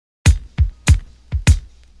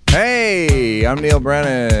Hey, I'm Neal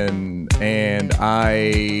Brennan, and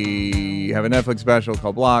I have a Netflix special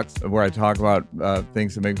called Blocks, where I talk about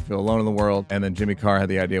things that make me feel alone in the world. And then Jimmy Carr had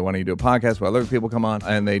the idea, why don't you do a podcast where other people come on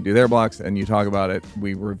and they do their blocks and you talk about it.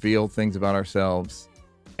 We reveal things about ourselves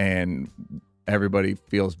and everybody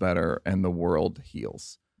feels better and the world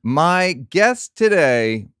heals. My guest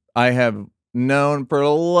today, I have known for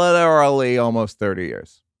literally almost 30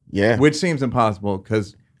 years. Yeah. Which seems impossible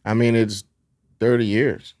because... I mean, it's 30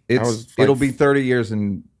 years. It'll be 30 years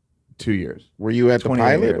in 2 years. Were you at the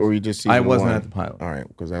pilot years. or were you just season I wasn't one? at the pilot. All right,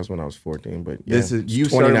 because that was when I was 14. But yeah, You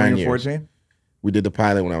started when you were 14? We did the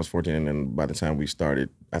pilot when I was 14, and then by the time we started,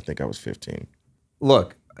 I think I was 15.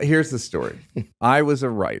 Look, here's the story. I was a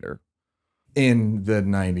writer in the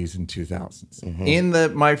 90s and 2000s.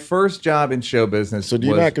 Mm-hmm. My first job in show business. So do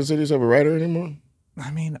you not consider yourself a writer anymore? I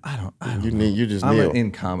mean, I don't you know. You just I'm Neal.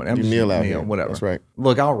 in comedy. I'm you just Neal out Neal, here. whatever. That's right.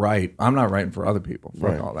 Look, I'll write. I'm not writing for other people.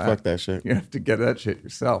 Fuck all that. Fuck that shit. You have to get that shit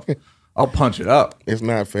yourself. I'll punch it up. It's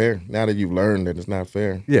not fair. Now that you've learned that it's not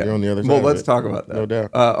fair. Yeah. You're on the other side. Well, let's talk about that. No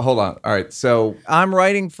doubt. Hold on. All right. So I'm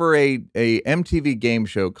writing for a MTV game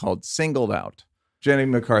show called Singled Out. Jenny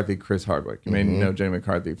McCarthy, Chris Hardwick. You may know Jenny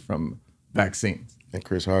McCarthy from Vaccines. And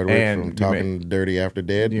Chris Hardwick from Talking Dirty After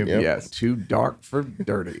Dead. Yep. Yes, too dark for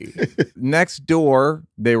dirty. Next door,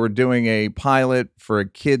 they were doing a pilot for a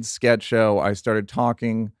kids sketch show. I started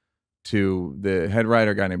talking to the head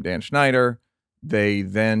writer, a guy named Dan Schneider. They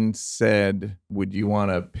then said, would you want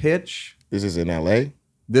to pitch? This is in L.A.?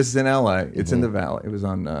 This is in L.A. It's in the Valley. It was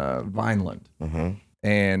on Vineland.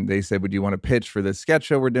 And they said, would you want to pitch for this sketch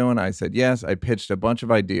show we're doing? I said, yes. I pitched a bunch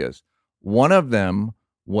of ideas. One of them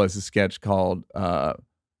was a sketch called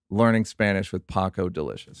Learning Spanish with Paco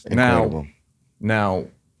Delicious. Incredible. Now,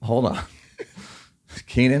 hold on.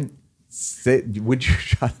 Kenan, would you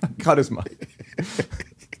cut his mic?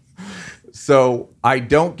 So I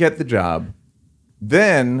don't get the job.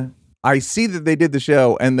 Then I see that they did the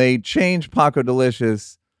show and they changed Paco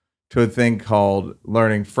Delicious to a thing called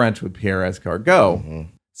Learning French with Pierre Escargot.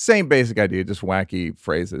 Same basic idea, just wacky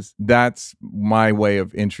phrases. That's my way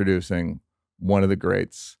of introducing one of the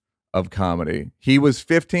greats of comedy. He was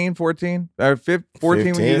 14 when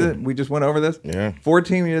you did it. We just went over this. Yeah.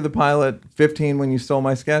 14 when you did the pilot, 15 when you stole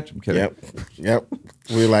my sketch. I'm kidding. Yep.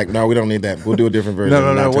 We were like, no, we don't need that. We'll do a different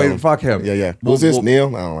version. No, wait, fuck him. Yeah. Was this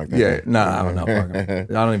Neal? I don't like that. Yeah, no, I don't know. Fuck him.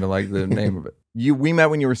 I don't even like the name of it. We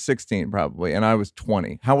met when you were 16 probably, and I was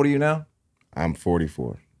 20. How old are you now? I'm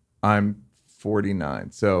 44. I'm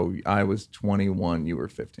 49. So I was 21, you were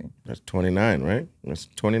 15. That's 29, right? That's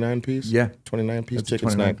 29 piece? Yeah. 29 piece chicken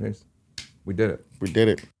 29 snack. piece. We did it. We did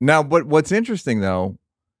it. Now, but what's interesting though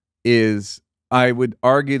is I would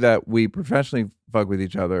argue that we professionally fuck with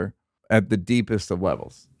each other at the deepest of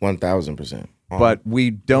levels. 1000%. But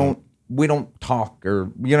we don't talk,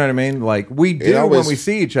 or you know what I mean? Like we do when we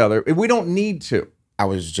see each other. We don't need to. I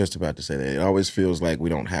was just about to say that. It always feels like we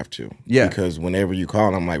don't have to. Yeah. Because whenever you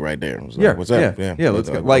call, I'm like right there. Like, what's up? Yeah, let's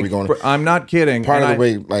go. Like, I'm not kidding. Part of the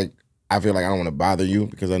way, like, I feel like I don't want to bother you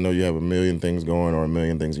because I know you have a million things going or a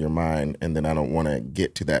million things in your mind, and then I don't want to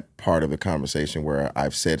get to that part of the conversation where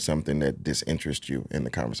I've said something that disinterests you and the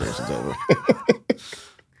conversation's over.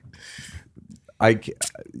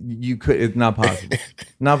 It's not possible.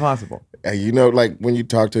 Not possible. You know, like when you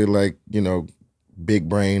talk to like, you know, big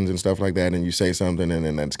brains and stuff like that, and you say something, and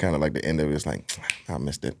then that's kind of like the end of it. It's like, I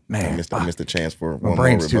missed it. Man, I missed the chance for my one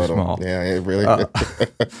brain's more too rebuttal. small. Yeah, it really.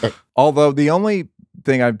 Although the only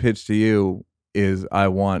thing I'd pitch to you is I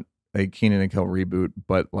want a Kenan and Kel reboot,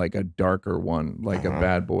 but like a darker one, like a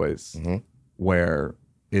Bad Boys, where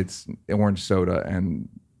it's orange soda and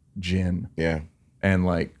gin. Yeah. And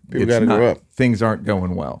like people got to grow up. Things aren't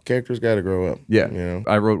going well. Characters got to grow up. Yeah. You know?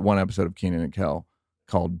 I wrote one episode of Kenan and Kel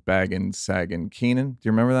called Baggin' Saggin' Kenan. Do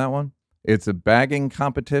you remember that one? It's a bagging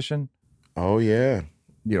competition. Oh yeah.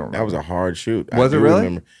 You don't remember. That was a hard shoot. Was it really?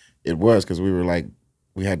 Remember. It was because we were like,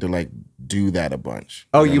 we had to like do that a bunch.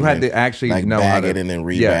 Oh, you had to actually like know bag how to, it and then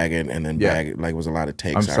rebag it and then bag it. Like it was a lot of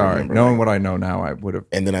takes. I'm sorry. Remember, Knowing like, what I know now, I would have.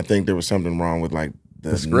 And then I think there was something wrong with like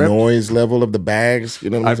the script? noise level of the bags. You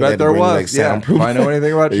know what I'm saying? I bet there was. Like, yeah. If I know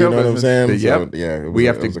anything about show you know what I'm saying? Yep. So, yeah. We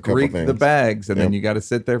have to Greek the bags, and then you got to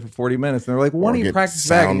sit there for 40 minutes. And they're like, "Why don't you practice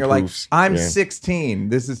bagging?" You're like, "I'm 16.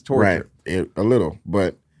 This is torture." Right. A little,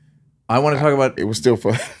 but I want to talk about. It was still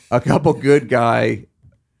fun. A couple good guy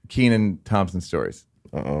Kenan Thompson stories.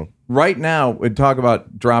 Right now, we talk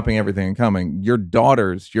about dropping everything and coming. Your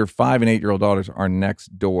daughters, your 5 and 8-year-old daughters, are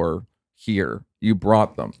next door here. You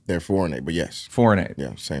brought them. They're 4 and 8, but yes. 4 and 8.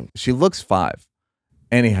 Yeah, same. She looks 5.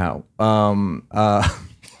 Anyhow,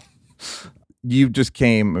 you just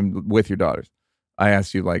came with your daughters. I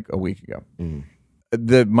asked you like a week ago.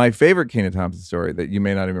 my favorite Kenan Thompson story that you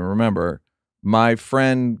may not even remember, my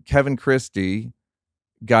friend Kevin Christie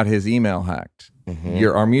got his email hacked.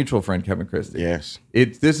 Our mutual friend Kevin Christie. Yes.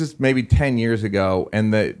 This is maybe 10 years ago,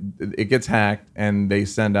 and it gets hacked, and they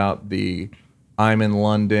send out the "I'm in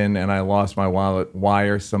London and I lost my wallet.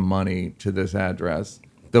 Wire some money to this address."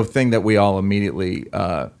 The thing that we all immediately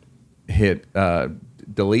hit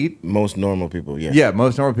delete. Most normal people, yeah. Yeah,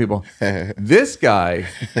 most normal people. This guy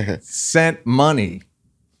sent money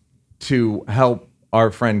to help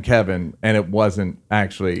our friend Kevin, and it wasn't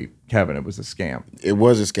actually Kevin. It was a scam. It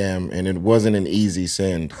was a scam, and it wasn't an easy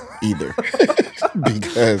send either.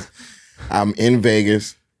 Because I'm in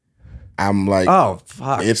Vegas. I'm like, oh,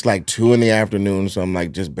 fuck. It's like 2 p.m, so I'm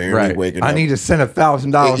like just barely waking up. I need to send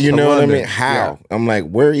 $1,000 You know London. what I mean? How? Yeah. I'm like,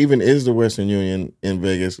 where even is the Western Union in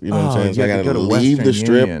Vegas? You know what I'm saying? So I got to leave the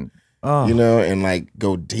strip, you know, and like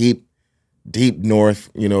go deep north,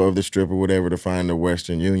 you know, of the strip or whatever to find the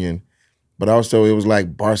Western Union. But also it was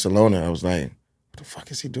like Barcelona. I was like, what the fuck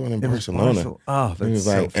is he doing in Barcelona? Oh, that's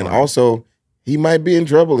so funny. And also, he might be in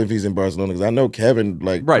trouble if he's in Barcelona, because I know Kevin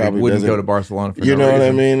probably wouldn't go to Barcelona for you know reason. what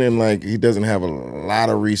I mean? And like he doesn't have a lot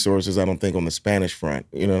of resources, I don't think, on the Spanish front.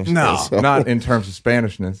 You know, not in terms of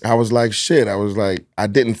Spanishness. I was like, shit. I was like, I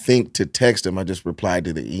didn't think to text him. I just replied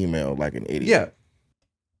to the email like an idiot. Yeah.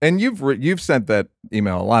 And you've sent that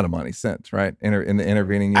email a lot of money since, right? In the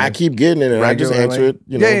intervening years. I keep getting it, and I just answer it.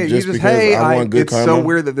 You know, just because hey, I want good karma. It's so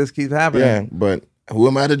weird that this keeps happening. Yeah, but who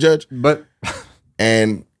am I to judge? But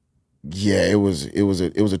and yeah, it was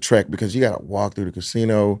a trek, because you got to walk through the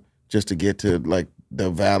casino just to get to like the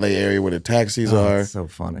valet area where the taxis are. That's so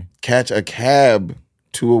funny. Catch a cab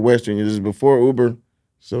to a Western. This is before Uber,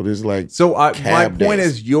 so there's like my point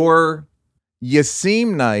is you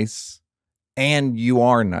seem nice. And you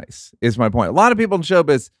are nice, is my point. A lot of people in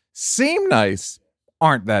showbiz seem nice,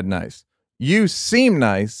 aren't that nice. You seem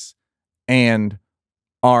nice and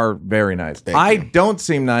are very nice. I don't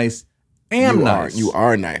seem nice, nice. You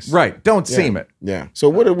are nice. Right, don't seem it. Yeah. So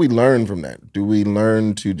what do we learn from that? Do we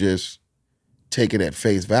learn to just take it at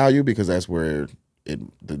face value, because that's where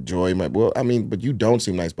the joy might, well, I mean, but you don't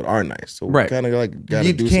seem nice but are nice. So we kind of like got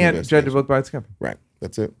to do some can't judge a book by its cover. Right,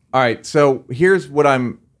 that's it. All right, so here's what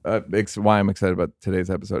why I'm excited about today's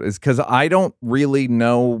episode is because I don't really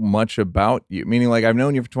know much about you. Meaning, like, I've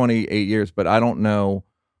known you for 28 years, but I don't know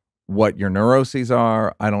what your neuroses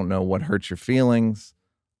are. I don't know what hurts your feelings.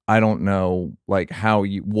 I don't know like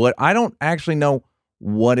I don't actually know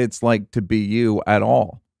what it's like to be you at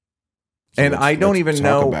all. So and I don't even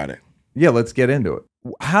know about it. Yeah, let's get into it.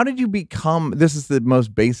 How did you become, this is the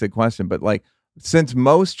most basic question, but like, since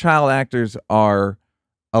most child actors are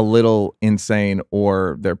a little insane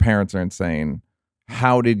or their parents are insane,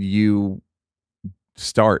 how did you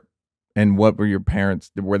start, and what were your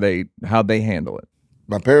parents, how'd they handle it?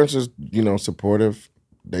 My parents is, supportive.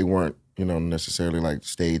 They weren't, necessarily like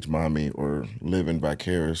stage mommy or living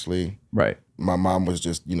vicariously. Right. My mom was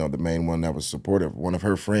just, the main one that was supportive. One of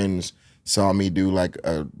her friends saw me do like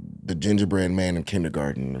the gingerbread man in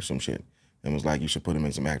kindergarten or some shit, and was like, you should put him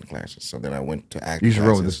in some acting classes. So then I went to acting classes. You should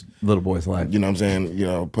roll with this little boy's life. You know what I'm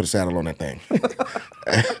saying? Put a saddle on that thing.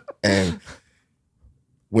 And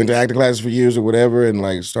went to acting classes for years or whatever, and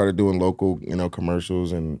like started doing local,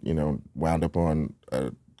 commercials, and, wound up on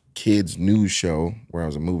a kids news show where I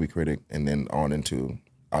was a movie critic, and then on into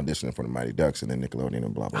auditioning for the Mighty Ducks and then Nickelodeon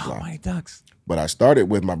and blah, blah, blah. Mighty Ducks. But I started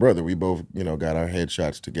with my brother. We both, got our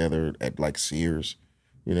headshots together at like Sears.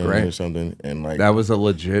 Or something, and like that was a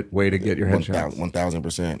legit way to get your headshots.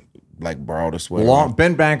 1,000%. Like borrowed a sweater.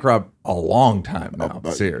 Been bankrupt a long time now.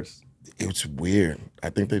 Sears. It's weird.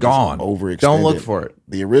 I think they gone. Just overextended. Don't look for it.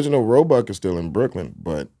 The original Roebuck is still in Brooklyn,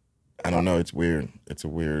 but I don't know. It's weird. It's a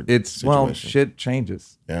weird. Situation. Shit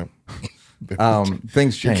changes. Yeah.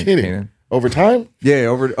 Things change. Kenan. Over time. Yeah,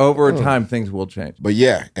 over time things will change. But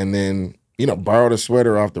yeah, and then. Borrowed a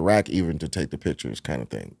sweater off the rack even to take the pictures, kind of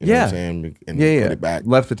thing. You know what I'm saying? And put it back.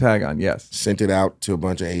 Left the tag on, yes. Sent it out to a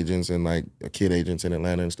bunch of agents and like kid agents in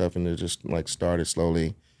Atlanta and stuff, and it just like started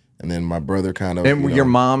slowly. And then my brother kind of. And your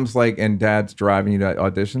mom's like and dad's driving you to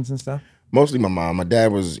auditions and stuff? Mostly my mom. My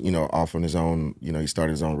dad was, off on his own. He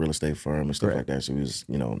started his own real estate firm and stuff like that. So he was,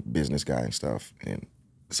 business guy and stuff. And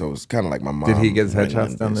so it was kind of like my mom. Did he get his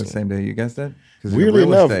headshots done the same day you guys did? Weirdly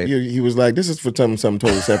enough, he was like, "This is for something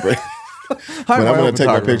totally separate." But I'm going to take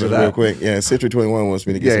my pictures real quick. Yeah, Century 21 wants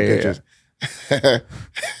me to get some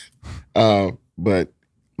pictures. But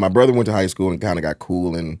my brother went to high school and kind of got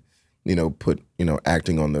cool and, put,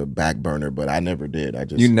 acting on the back burner, but I never did. I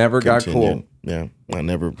just You never got cool. Yeah, I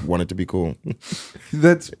never wanted to be cool.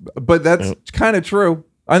 That's kind of true.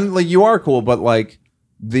 Like, you are cool, but like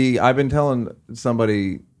I've been telling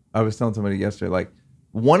somebody, I was telling somebody yesterday, like,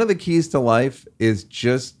 one of the keys to life is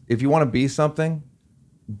just, if you want to be something,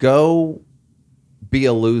 go be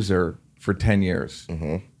a loser for 10 years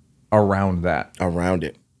around that. Around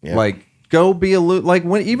it. Yeah. Like, go be a loser. Like,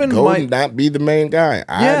 when even not be the main guy.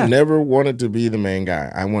 I never wanted to be the main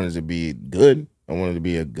guy. I wanted to be good. I wanted to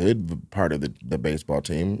be a good part of the baseball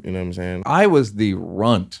team. You know what I'm saying? I was the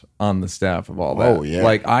runt on the staff of all that. Oh, yeah.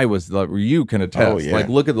 Like, I was you can attest. Oh, yeah. Like,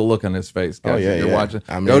 look at the look on his face, guys. Oh, yeah, if you're watching.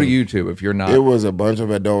 I mean, go to YouTube if you're not. It was a bunch of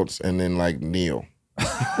adults and then, like, Neal.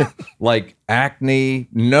 Like, acne,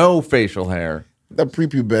 no facial hair. The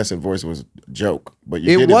prepubescent voice was a joke, but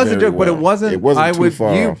it was a joke, but it wasn't. It wasn't too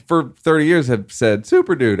far. You for 30 years have said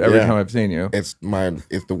 "super dude" every time I've seen you. It's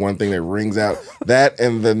the one thing that rings out. That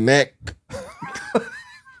and the neck.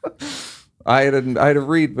 I had a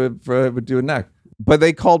read, but I would do a neck. But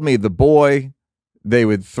they called me the boy. They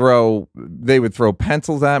would throw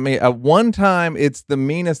pencils at me. At one time, it's the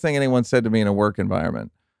meanest thing anyone said to me in a work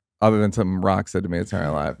environment. Other than something Rock said to me, it's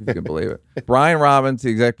Entire Life, if you can believe it. Brian Robbins,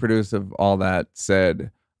 the exec producer of all that,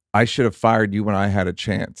 said, I should have fired you when I had a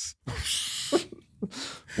chance.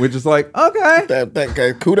 Which is like, okay. That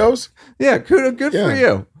guy, kudos? Yeah, kudos, good for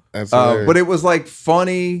you. That's but it was like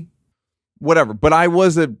funny, whatever. But I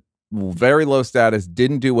was a very low status,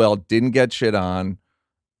 didn't do well, didn't get shit on,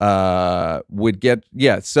 so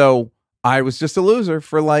I was just a loser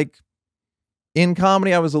for like, in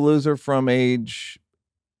comedy, I was a loser from age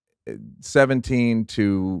 17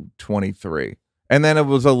 to 23, and then it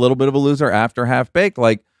was a little bit of a loser after Half Baked.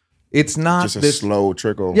 Like, it's not just a slow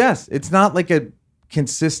trickle. Yes, it's not like a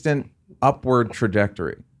consistent upward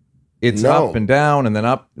trajectory. It's up and down and then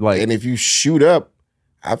up. Like, and if you shoot up,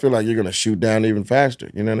 I feel like you're gonna shoot down even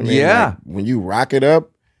faster. You know what I mean? Yeah. Like, when you rock it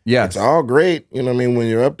up, it's all great. You know what I mean? When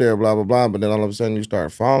you're up there, blah blah blah. But then all of a sudden you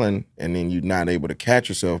start falling, and then you're not able to catch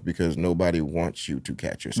yourself because nobody wants you to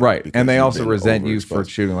catch yourself. Right, and they also resent you for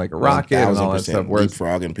shooting like a rocket and all that stuff. Where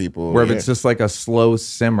leapfrogging people, where if it's just like a slow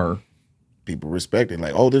simmer, people respect it.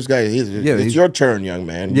 Like, oh, this guy, it's your turn, young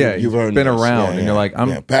man. Yeah, you've earned been this. around, and you're like,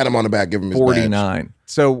 pat him on the back, give him his 49. badge.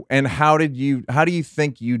 So, and how do you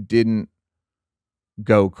think you didn't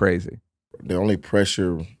go crazy? The only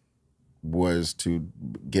pressure was to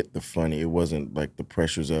get the funny. It wasn't like the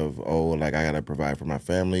pressures of, oh, like I gotta provide for my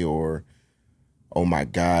family, or oh my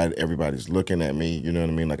God, everybody's looking at me. You know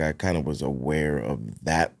what I mean? Like, I kind of was aware of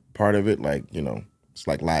that part of it. Like, you know, it's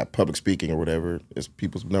like live public speaking or whatever is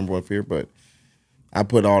people's number one fear. But I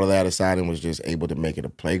put all of that aside and was just able to make it a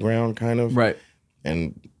playground kind of. Right.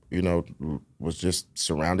 And, you know, was just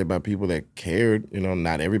surrounded by people that cared. You know,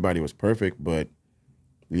 not everybody was perfect, but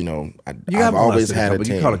you know, I've always had a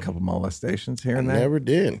team. You caught a couple molestations here and there. Never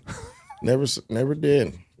did. never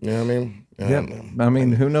did. You know what I mean? Yeah. I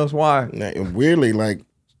mean, who knows why? Weirdly, like,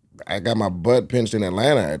 I got my butt pinched in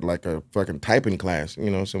Atlanta at like a fucking typing class. You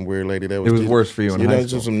know, some weird lady that was. It was worse for you in high school.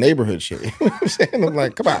 Just some neighborhood shit. You know what I'm saying? I'm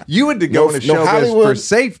like, come on. You had to go into showbiz for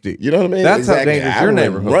safety. You know what I mean? That's how dangerous your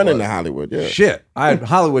neighborhood running to Hollywood. Yeah. Shit.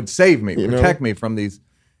 Hollywood saved me, protect me from these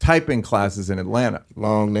typing classes in Atlanta.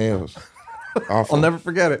 Long nails. Awful. I'll never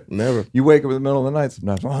forget it. Never. You wake up in the middle of the night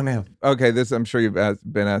sometimes. Long nails. Okay, I'm sure you've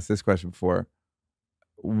been asked this question before.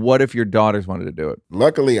 What if your daughters wanted to do it?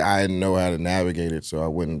 Luckily, I know how to navigate it, so I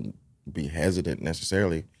wouldn't be hesitant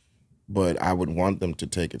necessarily. But I would want them to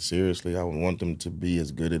take it seriously. I would want them to be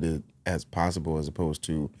as good at it as possible, as opposed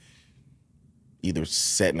to either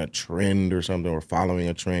setting a trend or something or following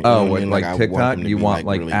a trend. Oh, like TikTok? You want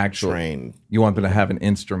like really actual trained. You want them to have an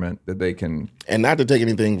instrument that they can. And not to take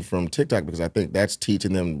anything from TikTok, because I think that's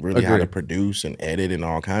teaching them really how to produce and edit and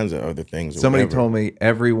all kinds of other things. Somebody told me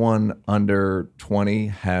everyone under 20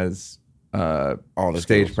 has all the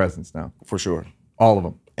stage skills. Presence now. For sure. All of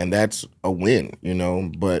them. And that's a win, you know,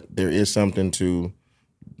 but there is something to,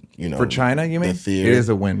 you know. For China, you mean? It is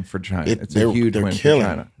a win for China. It's a huge win for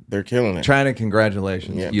China. They're killing it. China,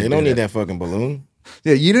 congratulations. Yeah, they don't need that fucking balloon.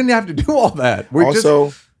 Yeah, you didn't have to do all that.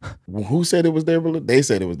 Who said it was their balloon? They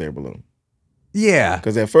said it was their balloon. Yeah.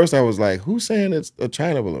 Because at first I was like, who's saying it's a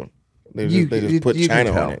China balloon? They just put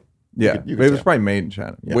China on it. Yeah, it was probably made in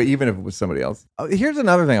China. Yeah. Well, even if it was somebody else. Here's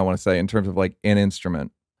another thing I want to say in terms of like an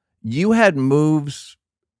instrument. You had moves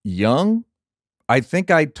young. I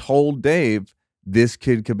think I told Dave this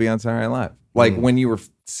kid could be on Saturday Night Live. Like when you were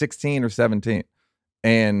 16 or 17.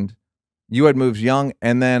 And you had moves young,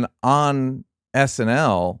 and then on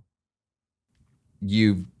SNL,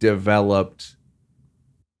 you've developed.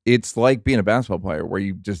 It's like being a basketball player, where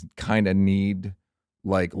you just kind of need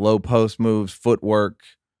like low post moves, footwork,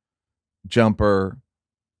 jumper,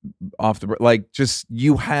 off the like. Just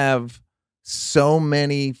you have so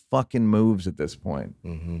many fucking moves at this point.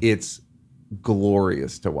 It's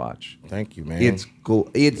glorious to watch. Thank you, man. It's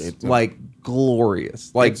like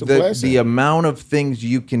glorious. Like the amount of things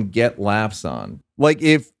you can get laughs on. Like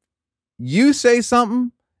if you say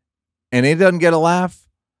something and it doesn't get a laugh,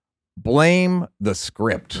 blame the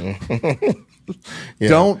script.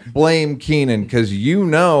 Don't blame Kenan, because you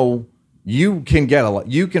know you can get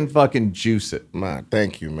you can fucking juice it. Man,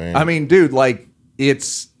 thank you, man. I mean, dude, like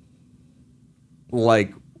it's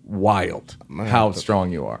like wild how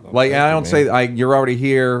strong you are. Like I don't say you're already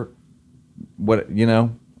here. What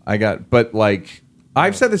but like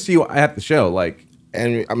I've said this to you at the show, like,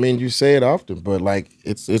 and I mean you say it often, but like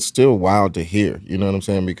it's still wild to hear. You know what I'm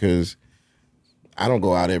saying? Because I don't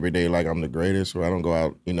go out every day like I'm the greatest, or I don't go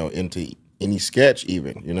out, into any sketch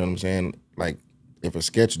even. You know what I'm saying? Like if a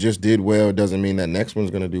sketch just did well, it doesn't mean that next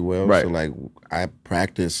one's gonna do well. Right. So like I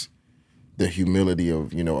practice the humility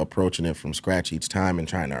of, approaching it from scratch each time and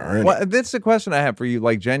trying to earn it. That's the question I have for you,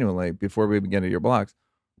 like genuinely, before we begin to your blocks.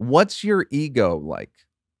 What's your ego like?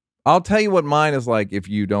 I'll tell you what mine is like if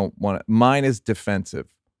you don't want it. Mine is defensive.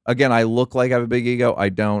 Again, I look like I have a big ego. I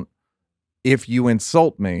don't. If you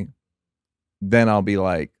insult me, then I'll be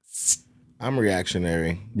like... I'm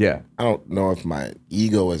reactionary. Yeah. I don't know if my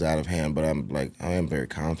ego is out of hand, but I am very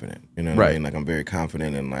confident. You know what I mean? Like I'm very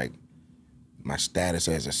confident in like my status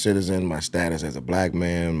as a citizen, my status as a black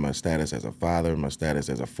man, my status as a father, my status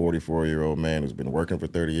as a 44-year-old man who's been working for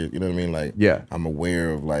 30 years. You know what I mean? Like, yeah. I'm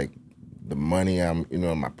aware of like the money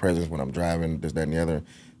my presence when I'm driving, this, that, and the other.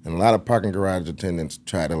 And a lot of parking garage attendants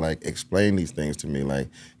try to like explain these things to me. Like,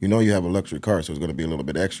 you have a luxury car, so it's going to be a little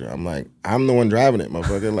bit extra. I'm like, I'm the one driving it,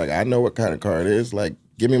 motherfucker. Like, I know what kind of car it is. Like,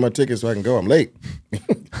 give me my ticket so I can go. I'm late.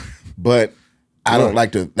 But I don't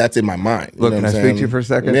like to. That's in my mind. Look, can I speak to you for a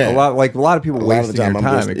second? Yeah. A lot of people wasting their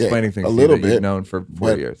time explaining things that you've known for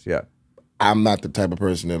 4 years. Yeah. I'm not the type of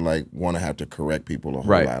person that like want to have to correct people a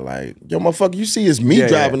whole lot. Like, yo, motherfucker, you see it's me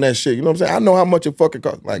driving that shit. You know what I'm saying? I know how much it fucking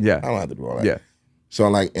costs. Like, I don't have to do all that. Yeah. So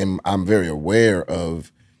like, I'm very aware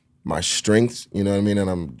of my strengths. You know what I mean? And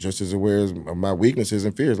I'm just as aware of my weaknesses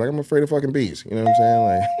and fears. Like, I'm afraid of fucking bees. You know what I'm saying?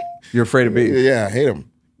 Like, you're afraid of bees? Yeah, I hate them.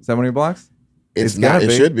 Is that one of your blocks? It's not.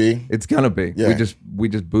 It should be. It's gonna be. Yeah. We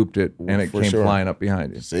just booped it and it came flying up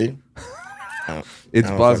behind you. See? It's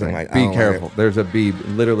buzzing. Be careful. There's a bee.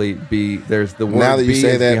 Literally, bee. There's the word. Now that you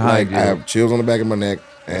say that, like, you. I have chills on the back of my neck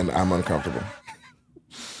and I'm uncomfortable.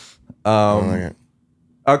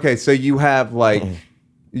 Okay, so you have like,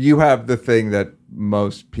 you have the thing that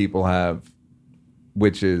most people have,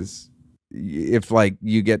 which is if like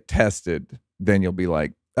you get tested, then you'll be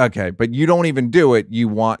like, okay, but you don't even do it.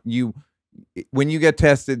 When you get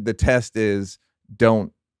tested, the test is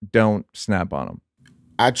don't snap on them.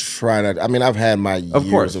 I try not. I mean, I've had my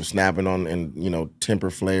years of snapping on and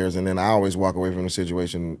temper flares, and then I always walk away from the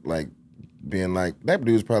situation like being like, that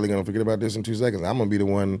dude's probably gonna forget about this in 2 seconds. I'm gonna be the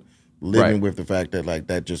one living with the fact that like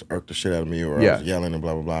that just irked the shit out of me, or I was yelling and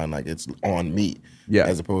blah blah blah, and like it's on me. Yeah.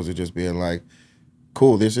 As opposed to just being like,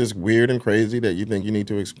 cool, this is weird and crazy that you think you need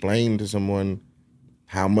to explain to someone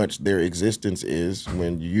how much their existence is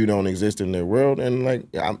when you don't exist in their world, and like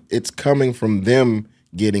it's coming from them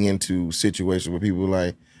getting into situations where people are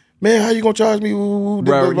like, man, how you gonna charge me?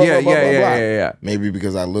 Yeah. Maybe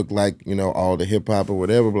because I look like all the hip hop or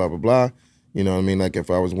whatever, blah blah blah. You know what I mean? Like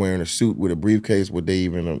if I was wearing a suit with a briefcase, would they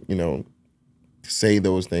even say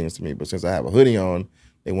those things to me? But since I have a hoodie on,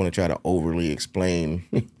 they want to try to overly explain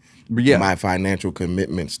my financial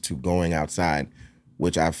commitments to going outside,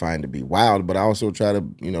 which I find to be wild. But I also try to,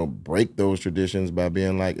 break those traditions by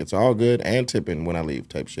being like, it's all good and tipping when I leave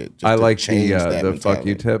type shit. I like the fuck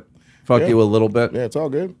you tip. Fuck you a little bit. Yeah, it's all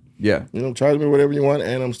good. Yeah. Charge me whatever you want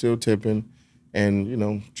and I'm still tipping.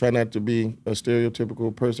 And, try not to be a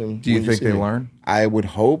stereotypical person. Do you think they learn? I would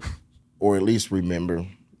hope, or at least remember.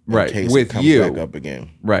 Right, in case with it comes you back up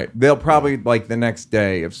again. Right, they'll probably like the next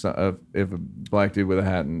day if a black dude with a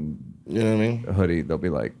hat and a hoodie, they'll be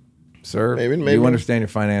like, "Sir, maybe you understand your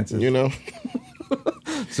finances,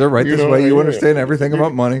 Sir, right this way, you understand everything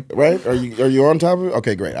about money, right? Are you on top of it?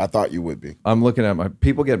 Okay, great. I thought you would be. I'm looking at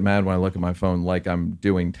people get mad when I look at my phone like I'm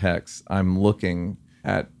doing text. I'm looking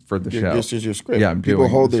at for the show. This is your script. Yeah, people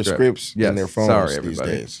hold their scripts in their phones these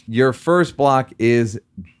days. Your first block is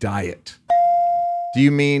diet. Do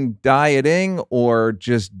you mean dieting or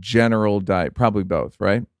just general diet? Probably both,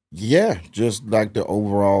 right? Yeah, just like the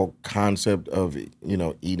overall concept of,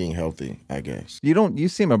 eating healthy, I guess. You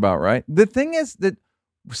seem about right. The thing is that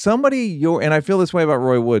and I feel this way about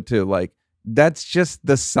Roy Wood too, like that's just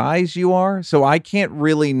the size you are. So I can't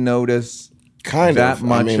really notice. Kind that of.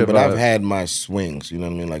 much of but a... I've had my swings. You know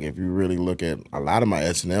what I mean? Like if you really look at a lot of my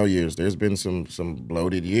SNL years, there's been some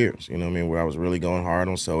bloated years. You know what I mean? Where I was really going hard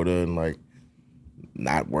on soda and like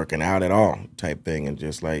not working out at all type thing, and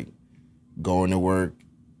just like going to work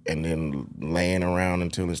and then laying around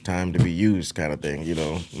until it's time to be used kind of thing. You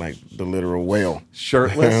know, like the literal whale.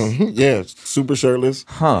 Shirtless? Yeah, super shirtless.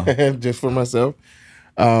 Huh. Just for myself.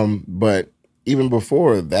 But even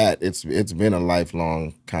before that, it's been a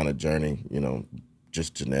lifelong kind of journey, you know,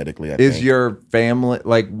 just genetically. I think. Your family,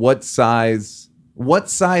 like what size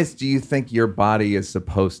do you think your body is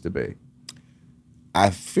supposed to be?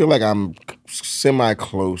 I feel like I'm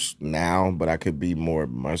semi-close now, but I could be more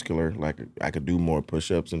muscular. Like I could do more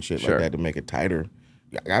push-ups and shit like that to make it tighter.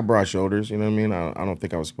 I got broad shoulders, you know what I mean? I don't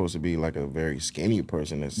think I was supposed to be like a very skinny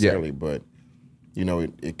person necessarily, but you know,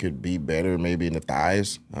 it could be better maybe in the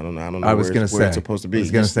thighs. I don't know. I was going to say it's supposed to be. I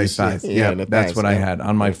was going to say thighs. Yeah, that's thighs, what I had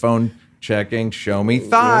on my phone. Checking. Show me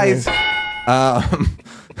thighs.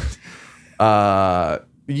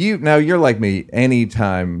 You're like me.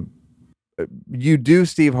 Anytime you do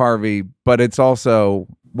Steve Harvey, but it's also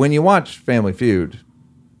when you watch Family Feud,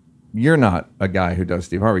 you're not a guy who does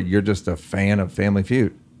Steve Harvey. You're just a fan of Family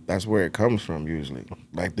Feud. That's where it comes from usually.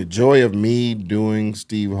 Like the joy of me doing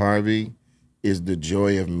Steve Harvey is the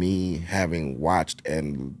joy of me having watched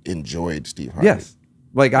and enjoyed Steve Harvey. Yes.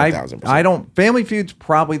 Like 1,000%. I don't, Family Feud's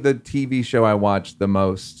probably the TV show I watch the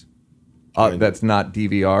most that's not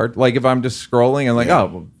DVR'd. Like if I'm just scrolling and like, oh,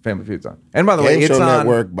 well, Family Feud's on. And by the way, it's Show on.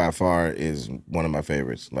 Network by far is one of my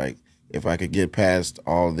favorites. Like if I could get past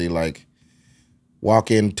all the like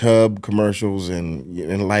walk-in tub commercials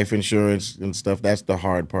and life insurance and stuff, that's the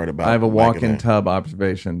hard part about it. I have a walk-in tub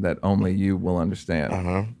observation that only you will understand.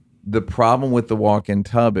 Uh-huh. The problem with the walk-in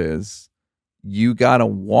tub is you got to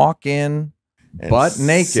walk in butt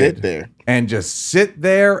naked, sit there, and just sit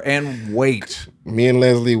there and wait. Me and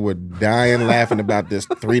Leslie were dying laughing about this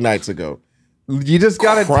 3 nights ago. You just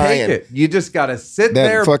got to take it. You just got to sit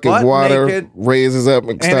there, that fucking butt water naked, raises up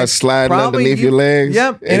and starts sliding underneath your legs.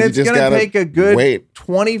 Yep, and it's going to take a good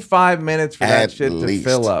 25 minutes for that shit to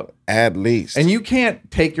fill up. At least. And you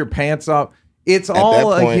can't take your pants off. It's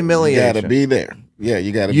all a humiliation. You got to be there. Yeah,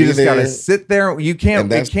 you got to be there. You just got to sit there. You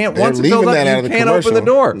can't. It can't. Once it fills up, you can't open the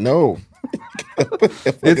door. No,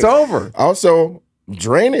 it's over. Also,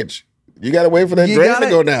 drainage. You got to wait for that drain to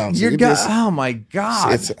go down. So oh my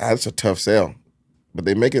god, that's a tough sell, but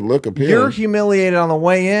they make it look appealing. You're humiliated on the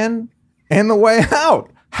way in and the way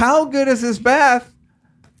out. How good is this bath?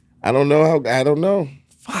 I don't know. I don't know.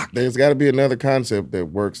 Fuck. There's got to be another concept that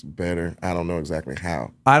works better. I don't know exactly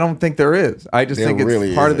how. I don't think there is. I just think it's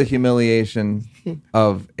really part of the humiliation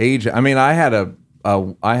of aging. I mean, I had a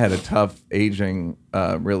tough aging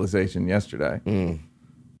realization yesterday.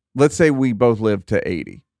 Let's say we both live to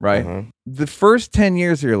 80, right? Uh-huh. The first 10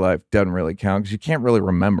 years of your life doesn't really count because you can't really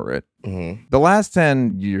remember it. Mm-hmm. The last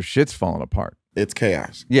 10, your shit's falling apart. It's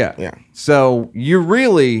chaos. Yeah. So you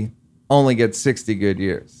really only get 60 good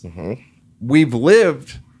years. Mm-hmm. We've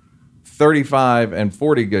lived 35 and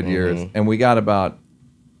 40 good years, and we got about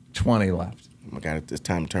 20 left. Oh my God, it's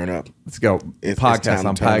time to turn up. Let's go. Podcast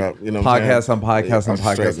on podcast. You know podcast on podcast on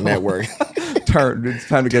podcast. Network. It's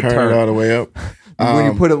time to get turned all the way up.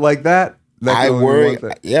 When you put it like that, I worry.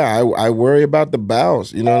 Yeah, I worry about the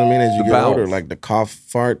bowels. You know what I mean? As you get older, like the cough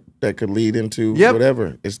fart that could lead into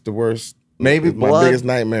whatever. It's the worst. Maybe it's blood. My biggest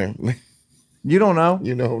nightmare. You don't know.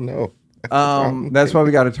 You don't know. That's why we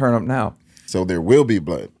got to turn up now. So there will be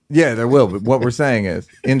blood. Yeah, there will. But what we're saying is,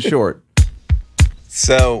 in short.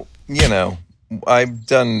 So, you know, I've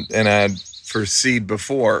done an ad for Seed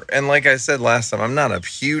before. And like I said last time, I'm not a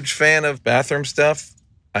huge fan of bathroom stuff.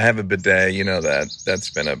 I have a bidet. You know that.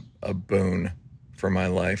 That's been a boon for my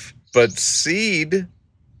life. But Seed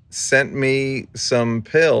sent me some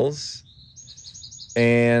pills.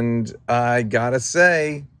 And I got to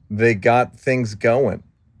say, they got things going,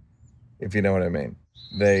 if you know what I mean.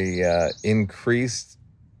 They increased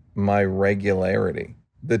my regularity.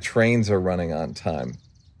 The trains are running on time,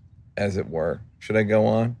 as it were. Should I go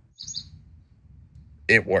on?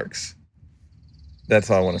 It works. That's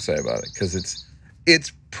all I want to say about it, because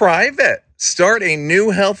it's private. Start a new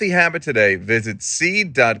healthy habit today. Visit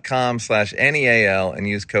seed.com/NEAL and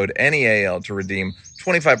use code NEAL to redeem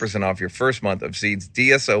 25% off your first month of Seed's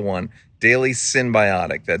DSO1 Daily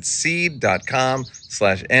Symbiotic. That's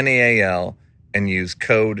seed.com/NEAL and use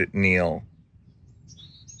code NEAL.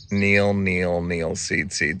 Neal,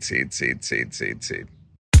 seed.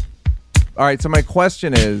 All right, so my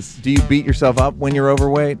question is, do you beat yourself up when you're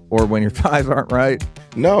overweight or when your thighs aren't right?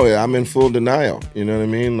 No, I'm in full denial. You know what I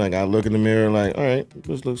mean? Like, I look in the mirror like, all right,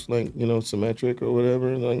 this looks like, symmetric or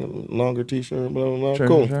whatever, like a longer t-shirt, blah, blah, blah. Sure,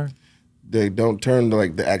 cool. sure. They don't turn to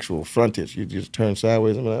like the actual frontage. You just turn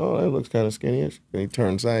sideways and be like, oh, that looks kind of skinny-ish. And you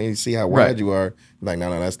turn side and you see how wide you are. Like, no,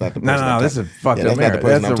 that's not the person. No, this is fucked up. That's not the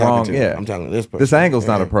person I'm talking to. Yeah. I'm talking to this person. This angle's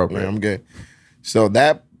not appropriate. Yeah, I'm good. So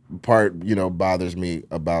that part, bothers me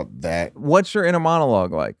about that. What's your inner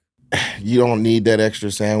monologue like? You don't need that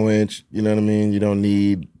extra sandwich. You know what I mean? You don't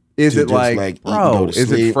need. Is it just, like, bro?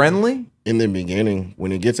 Is it friendly? In the beginning,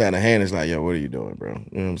 when it gets out of hand, it's like, yo, what are you doing, bro? You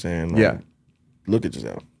know what I'm saying? Like, yeah. Look at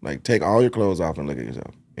yourself. Like, take all your clothes off and look at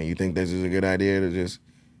yourself. And you think this is a good idea to just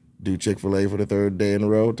do Chick-fil-A for the third day in a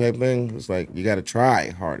row type thing? It's like, you got to try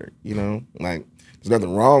harder, Like, there's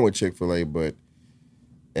nothing wrong with Chick-fil-A, but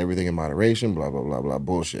everything in moderation, blah, blah, blah, blah,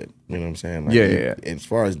 bullshit. You know what I'm saying? Like, yeah. As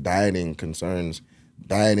far as dieting concerns,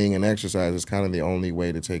 dieting and exercise is kind of the only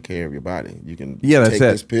way to take care of your body. You can take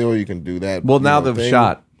this pill, you can do that. Well, now they've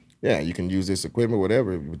shot. Yeah, you can use this equipment,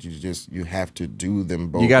 whatever, but you have to do them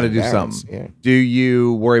both. You got to do something. Yeah. Do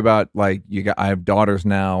you worry about, like, I have daughters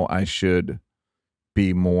now, I should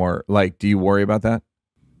be more, like, do you worry about that?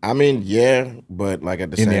 I mean, yeah, but like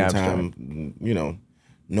at the same time,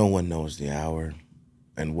 no one knows the hour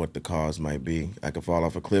and what the cause might be. I could fall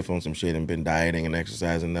off a cliff on some shit and been dieting and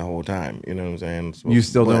exercising the whole time. You know what I'm saying? So, you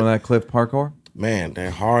still doing that cliff parkour? Man,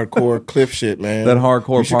 that hardcore cliff shit, man. That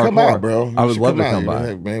hardcore you should parkour. Come out, bro. I would love to come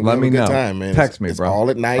by. Man, let me know. Time, man. Text me, it's bro. All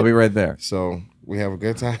at night. I'll be right there. So we have a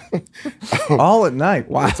good time. All at night.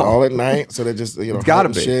 Wow. It's all at night. So they just it's gotta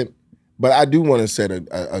be. Shit. But I do want to set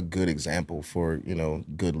a good example for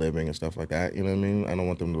good living and stuff like that. You know what I mean? I don't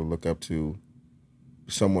want them to look up to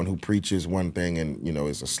someone who preaches one thing and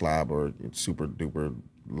is a slob or super duper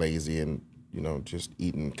lazy and just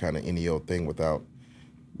eating kind of any old thing without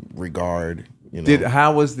regard.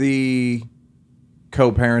 How was the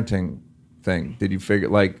co-parenting thing? Did you figure,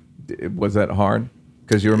 was that hard?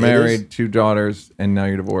 Because you were married, 2 daughters, and now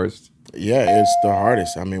you're divorced. Yeah, it's the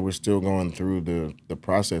hardest. I mean, we're still going through the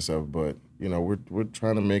process of, but we're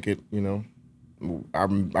trying to make it.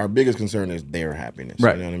 Our biggest concern is their happiness.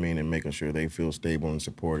 Right. You know what I mean, and making sure they feel stable and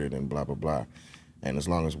supported and blah blah blah. And as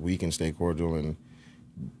long as we can stay cordial and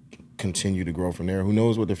continue to grow from there, who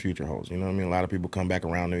knows what the future holds? You know what I mean? A lot of people come back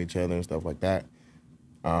around to each other and stuff like that.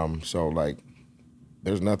 So like,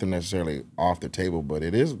 there's nothing necessarily off the table, but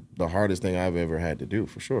it is the hardest thing I've ever had to do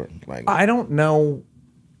for sure. Like, I don't know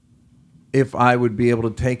if I would be able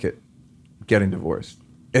to take it, getting divorced,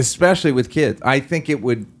 especially with kids. I think it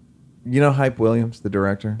would. Hype Williams, the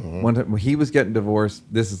director, one time he was getting divorced.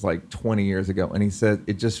 This is like 20 years ago, and he said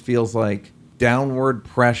it just feels like downward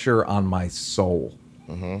pressure on my soul.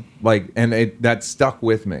 And that stuck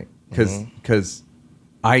with me because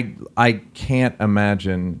I can't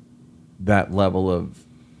imagine that level of.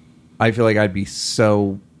 I feel like I'd be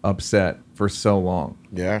so upset for so long.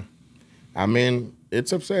 Yeah, I mean,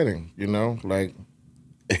 it's upsetting. Like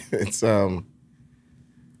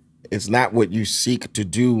it's not what you seek to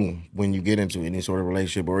do when you get into any sort of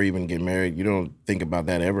relationship or even get married. You don't think about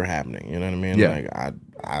that ever happening. You know what I mean? Yeah.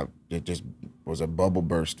 Like it just was a bubble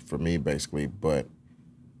burst for me, basically. But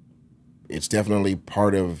it's definitely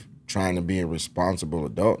part of trying to be a responsible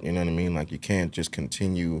adult. You know what I mean? Like, you can't just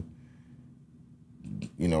continue,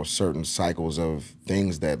 certain cycles of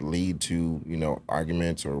things that lead to,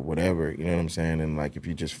 arguments or whatever. You know what I'm saying? And like, if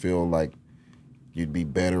you just feel like you'd be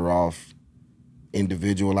better off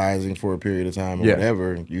individualizing for a period of time or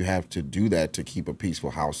whatever, you have to do that to keep a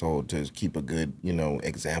peaceful household, to keep a good,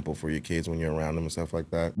 example for your kids when you're around them and stuff like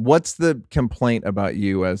that. What's the complaint about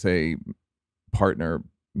you as a partner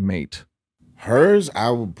mate? Hers, I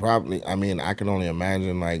would probably, I can only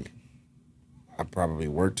imagine, like, I probably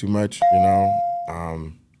work too much,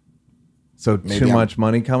 So too much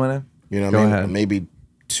money coming in? Go ahead. Maybe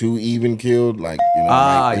too even killed, like, it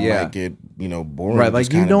might get, boring. Right, like,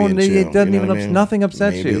 it doesn't even, nothing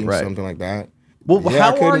upsets you, right? Something like that. Well,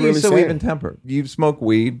 how are you so even-tempered? You smoke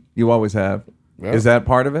weed, you always have. Yeah. Is that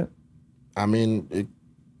part of it? I mean, it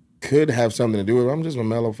could have something to do with it. I'm just a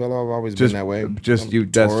mellow fellow. I've always been that way. That's just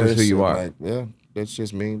who you are. Like, yeah, that's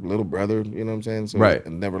just me, little brother, you know what I'm saying? So right.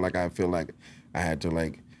 Never like I feel like I had to,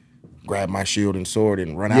 like, grab my shield and sword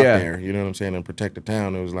and run out there, you know what I'm saying, and protect the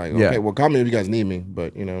town. It was like, okay, well, call me if you guys need me,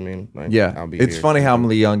 but you know what I mean? Like, I'll be it's here. Funny how I'm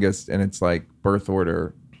the youngest, and it's like birth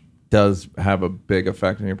order does have a big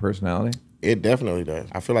effect on your personality. It definitely does.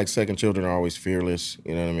 I feel like second children are always fearless,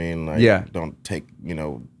 you know what I mean? Like, don't take,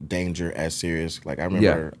 danger as serious. Like, I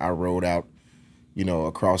remember I rode out you know,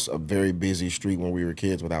 across a very busy street when we were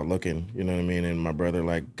kids without looking, you know what I mean? And my brother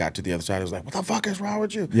like got to the other side. I was like, what the fuck is wrong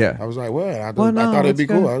with you? Yeah. I was like, what? I Well, no, thought it'd be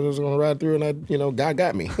it's cool. good. I was just going to ride through and you know, God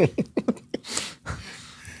got me.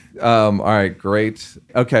 All right, great.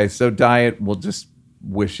 Okay, so diet, we'll just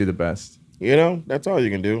wish you the best. You know, that's all you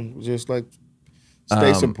can do. Just like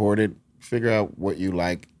stay supported, figure out what you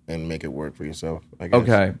like and make it work for yourself, I guess.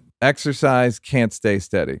 Okay. Exercise, can't stay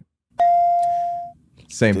steady.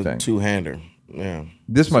 Same thing. Two-hander. Yeah.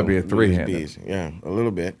 This might be a three-hander. Yeah, a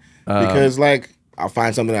little bit. Because like I'll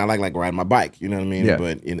find something I like riding my bike, you know what I mean? Yeah.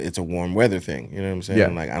 But it's a warm weather thing, you know what I'm saying? Yeah.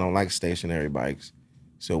 Like I don't like stationary bikes.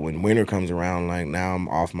 So when winter comes around, like now I'm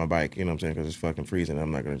off my bike, you know what I'm saying? Because it's fucking freezing.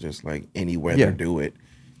 I'm not going to just like any weather do it.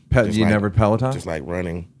 You never Peloton? Just like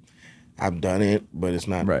running. I've done it, but it's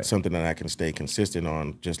not something that I can stay consistent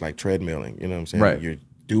on, just like treadmilling, you know what I'm saying? Right. You're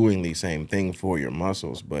doing the same thing for your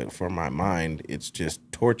muscles, but for my mind, it's just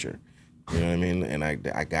torture. You know what I mean? And I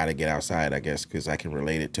got to get outside, I guess, because I can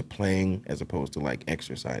relate it to playing as opposed to like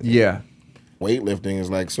exercising. Yeah. Weightlifting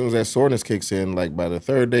is like, as soon as that soreness kicks in, like by the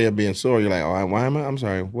third day of being sore, you're like, oh, why am I? I'm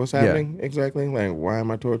sorry, what's happening exactly? Like, why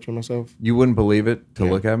am I torturing myself? You wouldn't believe it to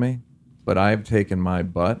look at me, but I've taken my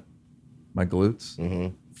butt, my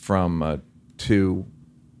glutes, from a 2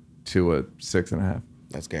 to a 6.5.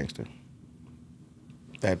 That's gangster.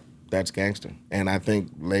 That's gangster. And I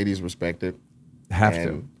think ladies respect it. Have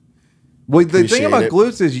to. Well, the thing about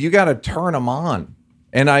glutes is you got to turn them on.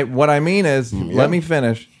 And what I mean is, let me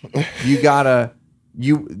finish.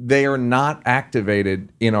 They are not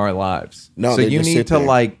activated in our lives. No, so you need to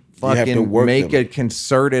like fucking make them. a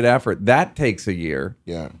concerted effort. That takes a year.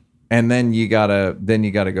 Yeah. And then you gotta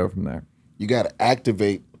go from there. You gotta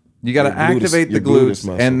activate. You gotta activate the glutes,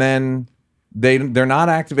 and then they're not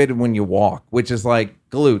activated when you walk, which is like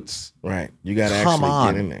glutes. Right. You gotta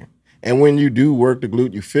actually get in there. And when you do work the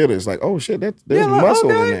glute, you feel it. It's like, oh shit, there's muscle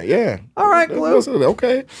in there. Yeah. All right, glute. Muscle.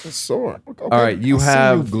 Okay. It's sore. Okay. All right, you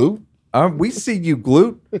have glute. We see you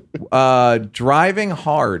glute. Driving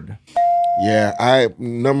hard. Yeah,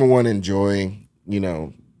 number one enjoy,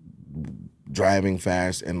 driving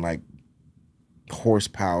fast and like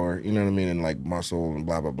horsepower, you know what I mean, and like muscle and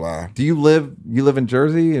blah blah blah. Do you live in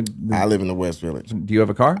Jersey? I live in the West Village. Do you have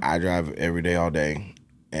a car? I drive every day all day.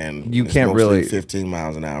 And you can't really 15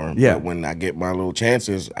 miles an hour. Yeah. But when I get my little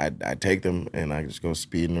chances, I take them and I just go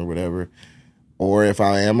speeding or whatever. Or if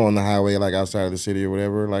I am on the highway, like outside of the city or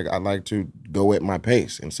whatever, like I like to go at my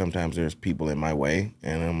pace. And sometimes there's people in my way,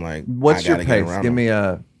 and I'm like, what's your pace? Give me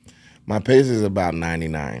My pace is about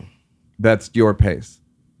 99. That's your pace.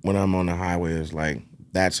 When I'm on the highway, it's like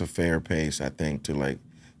that's a fair pace, I think. To like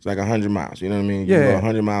it's like 100 miles. You know what I mean? You go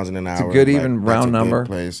 100 miles in an hour. It's a good even round number.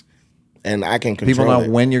 Place. And I can control People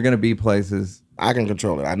know when you're going to be places. I can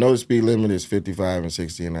control it. I know the speed limit is 55 and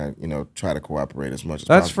 60, and I, try to cooperate as much as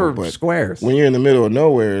That's possible. That's for squares. When you're in the middle of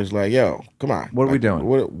nowhere, it's like, yo, come on. What are we doing?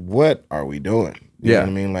 What are we doing? You know what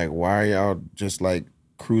I mean? Like, why are y'all just like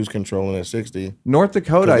cruise controlling at 60? North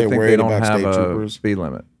Dakota, I think they don't have a speed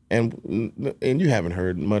limit. And you haven't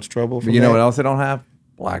heard much trouble from You know what else they don't have?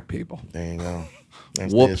 Black people. There you go.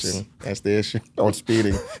 That's Whoops. The issue. That's the issue on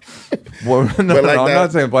speeding. Well, no, I'm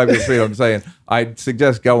not saying black people speed. I'm saying I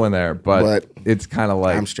suggest going there, but it's kind of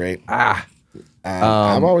like I'm straight. I've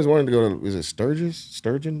always wanted to go to. Is it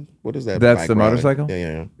Sturgeon? What is that? That's the motorcycle.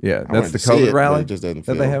 Yeah. That's the COVID rally. It just doesn't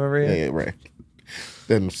feel, that they have every year. Yeah, right.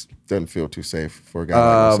 Doesn't feel too safe for a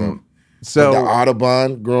guy like myself. So the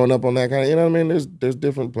Audubon, growing up on that kind of, what I mean? There's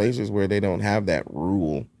different places where they don't have that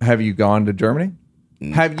rule. Have you gone to Germany?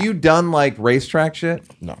 Have you done like racetrack shit?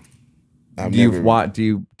 No. Do you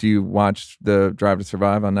watch the Drive to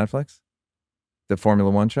Survive on Netflix? The Formula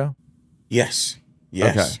One show? Yes.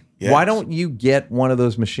 Okay. Yes. Why don't you get one of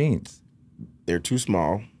those machines? They're too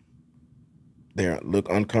small. They look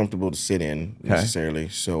uncomfortable to sit in necessarily.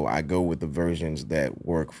 So I go with the versions that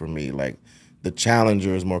work for me. Like the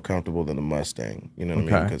Challenger is more comfortable than the Mustang. You know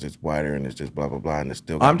what I mean? Because it's wider and it's just blah blah blah, and it's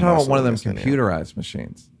still. I'm talking about one of them computerized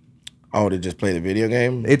machines. Oh, to just play the video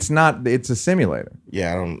game? It's not. It's a simulator.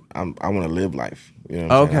 Yeah, I want to live life. You know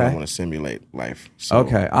what I'm saying? I don't want to simulate life. So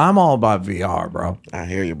okay, I'm all about VR, bro. I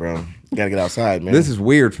hear you, bro. You gotta get outside, man. This is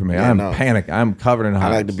weird for me. I'm panicked. I'm covered in hives.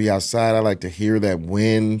 I like to be outside. I like to hear that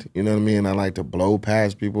wind. You know what I mean? I like to blow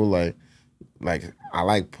past people. Like I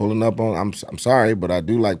like pulling up on. I'm sorry, but I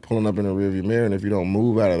do like pulling up in the rearview mirror. And if you don't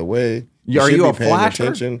move out of the way, are you a paying flasher?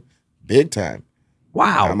 Attention, big time.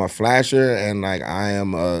 Wow. I'm a flasher, and like I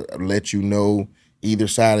am let you know either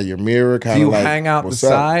side of your mirror. Do you hang out the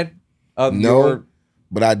side of your...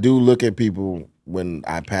 But I do look at people when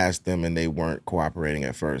I pass them and they weren't cooperating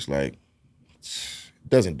at first. Like, it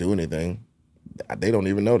doesn't do anything. they don't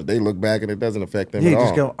even know that. They look back and it doesn't affect them Yeah, at you all.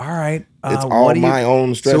 just go, all right. It's all my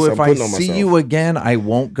own stress So I'm if I putting on see myself. you again, I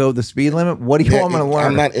won't go the speed limit. What do you want me to learn?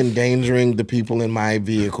 I'm not endangering the people in my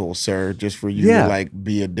vehicle, sir, just for you to like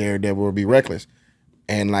be a daredevil or be reckless.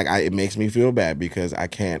 And like it makes me feel bad because I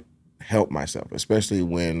can't help myself, especially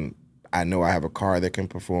when I know I have a car that can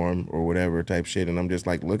perform or whatever type shit. And I'm just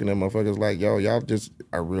like looking at motherfuckers like, yo, y'all just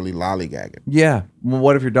are really lollygagging. Yeah. Well,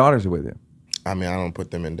 what if your daughters are with you? I mean, I don't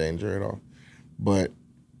put them in danger at all. But,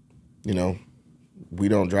 you know, we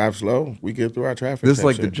don't drive slow. We get through our traffic. This is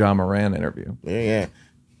like shit. the John Moran interview. Yeah.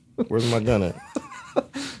 Where's my gun at?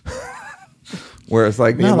 Where it's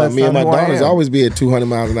like, me and my daughters always be at 200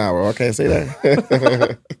 miles an hour. I can't say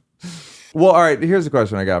that. Well, all right. Here's a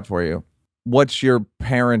question I got for you. What's your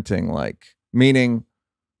parenting like? Meaning,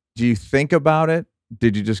 do you think about it?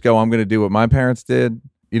 Did you just go, I'm going to do what my parents did?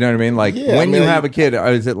 You know what I mean? Like when you have a kid,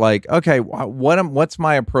 is it like, okay, what's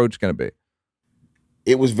my approach going to be?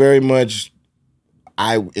 It was very much,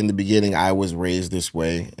 in the beginning, I was raised this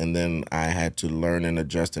way, and then I had to learn and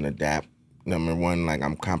adjust and adapt. Number one, like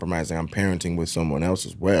I'm compromising, I'm parenting with someone else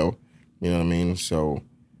as well. You know what I mean? So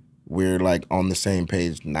we're like on the same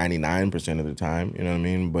page 99% of the time, you know what I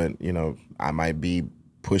mean? But, you know, I might be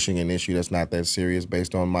pushing an issue that's not that serious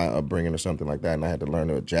based on my upbringing or something like that, and I had to learn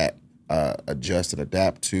to adjust and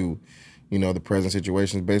adapt to, you know, the present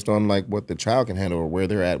situations based on like what the child can handle or where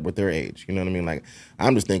they're at with their age. You know what I mean? Like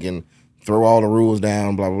I'm just thinking, throw all the rules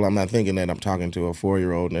down, blah, blah, blah. I'm not thinking that I'm talking to a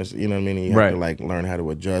 4-year-old. And that's, you know what I mean? And you have to like learn how to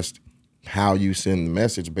adjust how you send the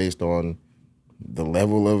message based on the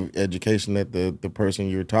level of education that the person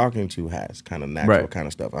you're talking to has, kind of natural kind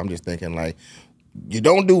of stuff. I'm just thinking like, you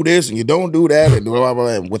don't do this and you don't do that and blah,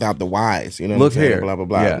 blah, blah, without the whys. You know what I'm saying? Here. Blah, blah,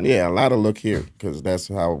 blah. Yeah, a lot of look here, because that's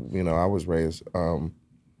how, you know, I was raised,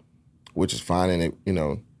 which is fine. And, it, you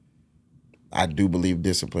know, I do believe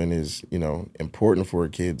discipline is, you know, important for a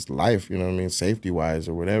kid's life, you know what I mean, safety-wise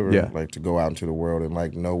or whatever. Yeah. Like to go out into the world and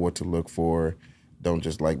like know what to look for. Don't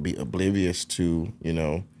just like be oblivious to, you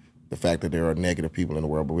know, the fact that there are negative people in the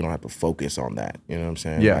world, but we don't have to focus on that. You know what I'm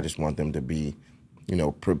saying? Yeah. I just want them to be, you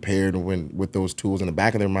know, prepared with those tools in the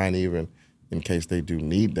back of their mind, even in case they do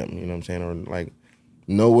need them. You know what I'm saying? Or like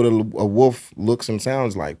know what a wolf looks and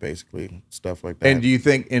sounds like, basically, stuff like that. And do you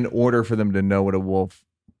think in order for them to know what a wolf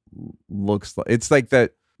looks like, it's like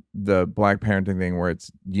that the black parenting thing where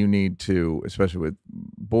it's you need to, especially with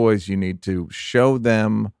boys, you need to show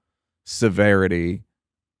them severity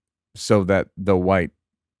so that the white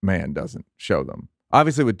man doesn't show them.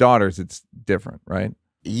 Obviously with daughters it's different, right?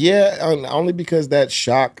 Yeah, only because that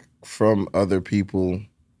shock from other people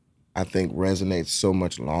I think resonates so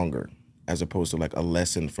much longer as opposed to like a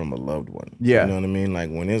lesson from a loved one. Yeah. You know what I mean? Like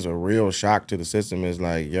when there's a real shock to the system, it's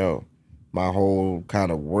like, yo, my whole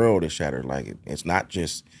kind of world is shattered. Like it's not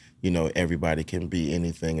just, you know, everybody can be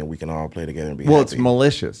anything and we can all play together and be happy. It's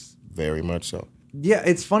malicious. Very much so. Yeah,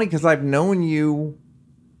 it's funny because I've known you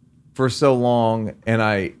for so long,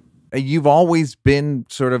 and you've always been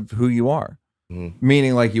sort of who you are. Mm-hmm.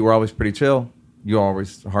 Meaning, like, you were always pretty chill. You were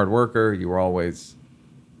always a hard worker. You were always,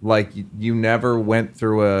 like, you never went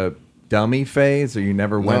through a dummy phase, or you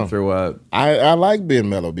never went through a... I like being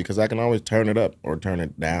mellow because I can always turn it up or turn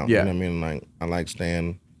it down. Yeah. You know what I mean? Like, I like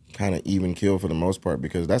staying kind of even kill for the most part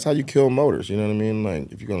because that's how you kill motors. You know what I mean?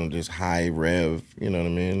 Like, if you're going to just high rev, you know what I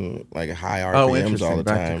mean? Like, high RPMs all the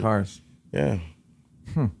time. Back to cars. Yeah.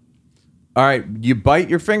 All right, you bite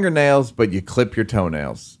your fingernails, but you clip your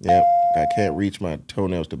toenails. Yep. I can't reach my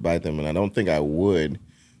toenails to bite them, and I don't think I would,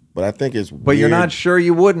 but I think it's weird. But you're not sure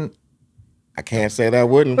you wouldn't. I can't say that I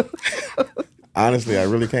wouldn't. Honestly, I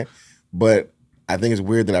really can't. But I think it's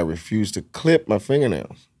weird that I refuse to clip my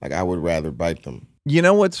fingernails. Like, I would rather bite them. You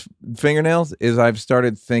know what's fingernails is I've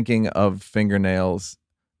started thinking of fingernails,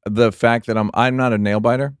 the fact that I'm not a nail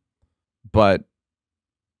biter, but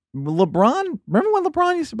LeBron, remember when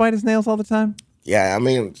LeBron used to bite his nails all the time? Yeah, I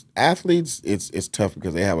mean, athletes, it's tough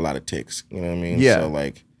because they have a lot of ticks. You know what I mean? Yeah. So,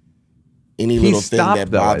 like, any little thing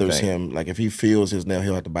that bothers him, like if he feels his nail,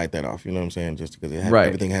 he'll have to bite that off. You know what I'm saying? Just because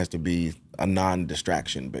everything has to be a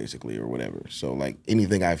non-distraction, basically, or whatever. So, like,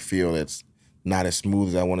 anything I feel that's not as smooth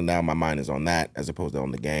as I want it now, my mind is on that as opposed to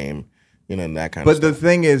on the game, you know, and that kind of stuff. But the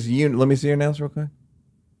thing is, let me see your nails real quick.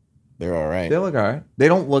 They're all right. They look all right. They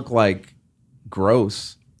don't look like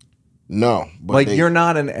gross. No. But like, you're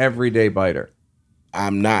not an everyday biter.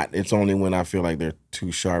 I'm not. It's only when I feel like they're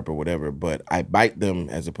too sharp or whatever. But I bite them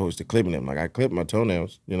as opposed to clipping them. Like, I clip my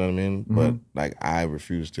toenails, you know what I mean? Mm-hmm. But, like, I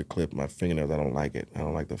refuse to clip my fingernails. I don't like it. I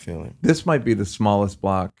don't like the feeling. This might be the smallest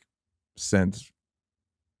block since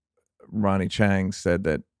Ronnie Chang said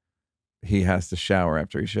that he has to shower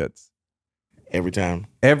after he shits. Every time.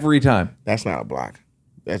 Every time. That's not a block.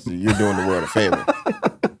 You're doing the world a favor.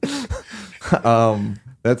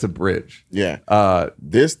 That's a bridge. Yeah.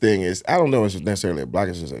 This thing is, I don't know if it's necessarily a block.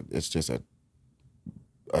 It's just a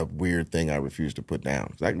weird thing I refuse to put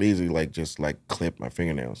down. I can easily just clip my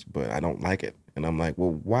fingernails, but I don't like it. And I'm like,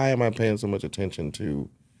 well, why am I paying so much attention to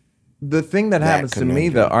the thing that happens to me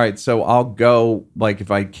though? All right, so I'll go if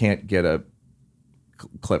I can't get a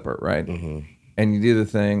clipper, right? Mm-hmm. And you do the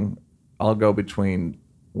thing, I'll go between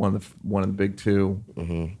one of the big two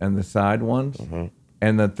and the side ones,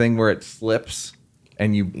 and the thing where it slips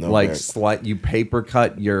and you you paper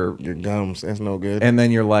cut your gums. That's no good. And then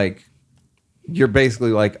you're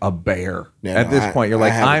basically like a bear. Yeah, at this point. You're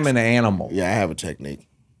like, I'm an animal. Yeah, I have a technique.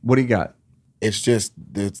 What do you got? It's just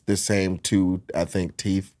the same two, I think,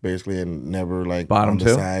 teeth basically, and never bottom on the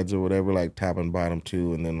two? sides or whatever, top and bottom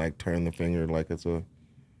two, and then turn the finger like it's a.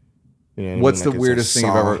 What's the weirdest thing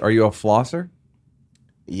you've ever? Are you a flosser?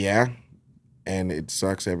 Yeah, and it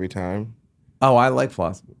sucks every time. Oh, I like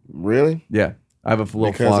floss. Really? Yeah, I have a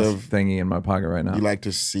little floss thingy in my pocket right now. You like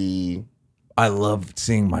to see. I love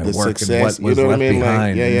seeing my work success, and what was left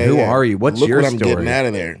behind. Who are you? What's your story? Look what I'm getting out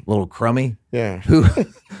of there. Little crummy? Yeah. Who?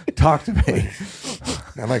 Talk to me.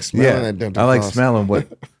 I like smelling that dental floss. I like floss. smelling what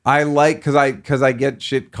I like because I get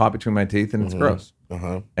shit caught between my teeth and it's gross.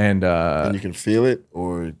 And you can feel it,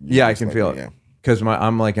 or I can feel it because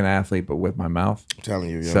I'm like an athlete, but with my mouth. I'm telling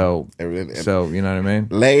you. So you know what I mean,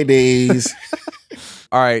 ladies.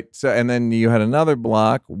 All right. So and then you had another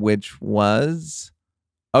block, which was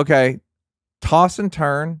toss and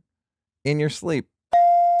turn in your sleep.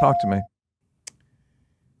 Talk to me.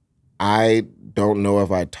 I don't know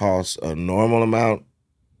if I toss a normal amount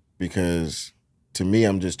because to me,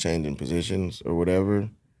 I'm just changing positions or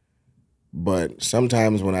whatever. But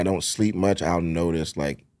sometimes when I don't sleep much, I'll notice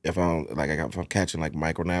if I'm catching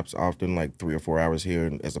micro naps often, 3 or 4 hours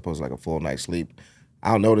here, as opposed to a full night's sleep,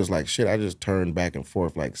 I'll notice shit, I just turned back and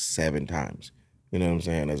forth 7 times. You know what I'm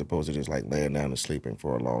saying? As opposed to just laying down and sleeping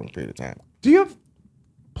for a long period of time. Do you have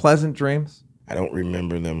pleasant dreams? I don't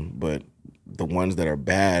remember them, but the ones that are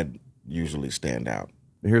bad usually stand out.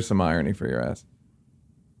 Here's some irony for your ass.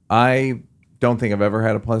 I don't think I've ever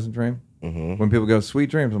had a pleasant dream. Mm-hmm. When people go, sweet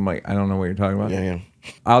dreams, I'm like, I don't know what you're talking about. Yeah.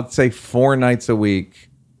 I'll say 4 nights a week,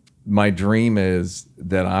 my dream is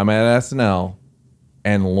that I'm at SNL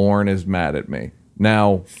and Lauren is mad at me.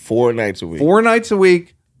 Now, 4 nights a week. 4 nights a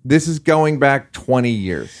week. This is going back 20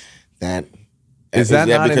 years. Is that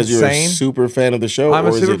not because insane? You're a super fan of the show? I'm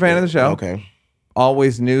a super fan of the show. Okay.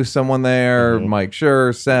 Always knew someone there. Mike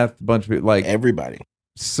Schur, Seth, a bunch of people. Everybody.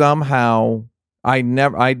 Somehow, I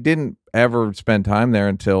didn't ever spend time there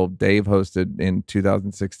until Dave hosted in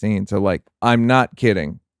 2016. So I'm not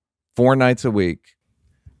kidding. 4 nights a week.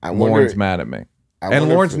 Lauren's mad at me. And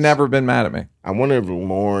Lauren's never been mad at me. I wonder if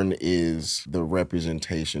Lauren is the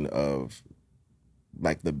representation of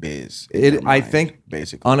the biz. I think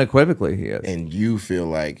basically unequivocally he is. And you feel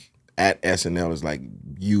like at SNL is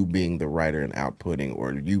you being the writer and outputting,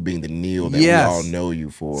 or you being the Neal that we all know you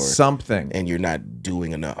for something, and you're not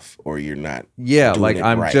doing enough, or you're not. Yeah, doing it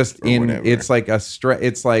I'm right just in. Whatever. It's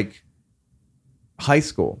it's like high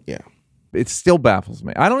school. Yeah, it still baffles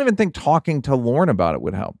me. I don't even think talking to Lauren about it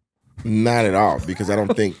would help. Not at all, because I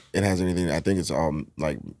don't think it has anything. I think it's all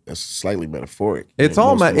it's slightly metaphoric. It's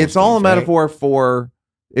all a metaphor for.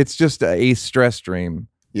 It's just a stress dream.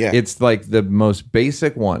 Yeah, it's the most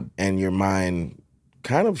basic one. And your mind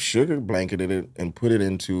kind of sugar blanketed it and put it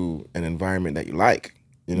into an environment that you like.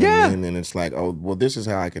 You know what I mean? And it's oh, well, this is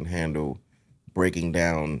how I can handle breaking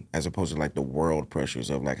down, as opposed to the world pressures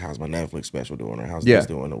of how's my Netflix special doing, or how's this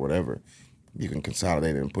doing, or whatever. You can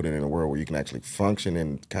consolidate it and put it in a world where you can actually function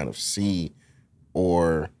and kind of see,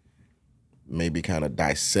 or maybe kind of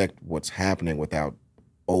dissect what's happening without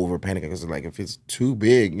over panicking. Because if it's too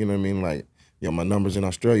big, you know what I mean? My numbers in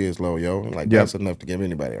Australia is low, yo. That's enough to give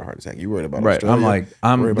anybody a heart attack. You worried about Australia?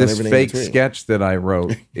 I'm this fake sketch that I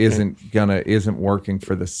wrote isn't working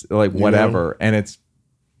for this, whatever. And it's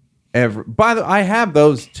by the I have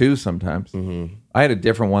those too sometimes. Mm-hmm. I had a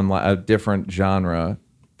different one, a different genre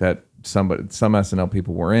that some SNL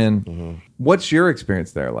people were in. Mm-hmm. What's your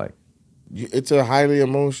experience there like? It's a highly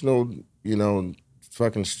emotional,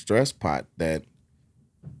 fucking stress pot that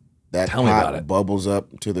Tell me about pot it. Bubbles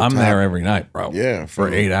up to the top. I'm there every night, bro. Yeah.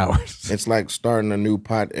 For 8 hours. It's like starting a new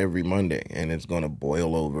pot every Monday, and it's going to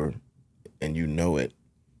boil over, and you know it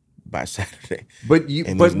by Saturday. But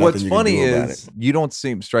what's funny is you don't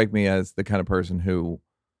strike me as the kind of person who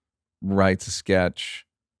writes a sketch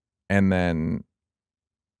and then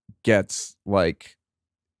gets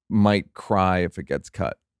might cry if it gets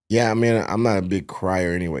cut. Yeah, I mean, I'm not a big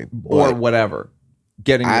crier anyway. Or whatever.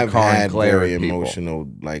 Getting your I've car and had glaring very at people.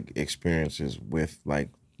 emotional like experiences with like,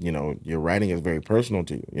 you know, your writing is very personal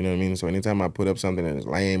to you. You know what I mean? So anytime I put up something that is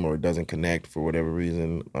lame or it doesn't connect for whatever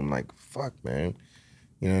reason, I'm like, fuck, man.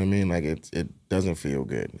 You know what I mean? Like it doesn't feel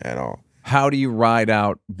good at all. How do you ride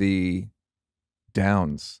out the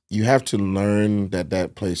downs? You have to learn that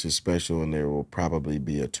that place is special and there will probably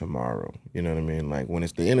be a tomorrow. You know what I mean? Like when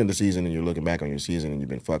it's the end of the season and you're looking back on your season and you've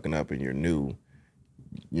been fucking up and you're new,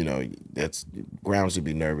 you know, that's grounds to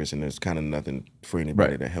be nervous, and there's kind of nothing for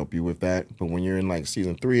anybody to help you with that. But when you're in like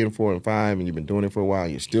season 3 and 4 and 5 and you've been doing it for a while,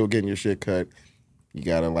 you're still getting your shit cut, you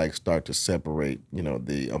gotta like start to separate, you know,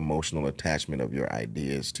 the emotional attachment of your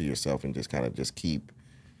ideas to yourself and just kind of just keep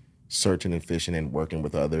searching and fishing and working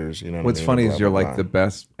with others. You know What's what I mean? funny Blah, is you're blah, like blah. the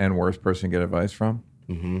best and worst person to get advice from.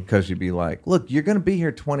 Because you'd be like, look, you're going to be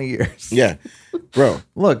here 20 years. Yeah, bro.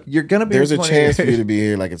 Look, you're going to be There's here a 20 chance years. for you to be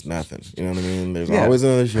here like it's nothing. You know what I mean? There's always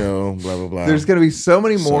another show, blah, blah, blah. There's going to be so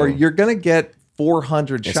many more. So- You're going to get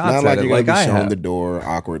 400 It's shots not like at it you're like gonna be I shown have. the door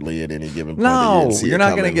awkwardly at any given point. that No, you didn't see you're it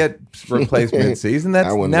not going to coming. get replaced mid-season. I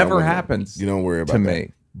That's wouldn't- never wouldn't. happens You don't worry about to that.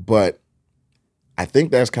 me. But I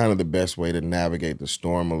think that's kind of the best way to navigate the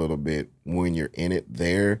storm a little bit when you're in it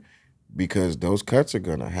there, because those cuts are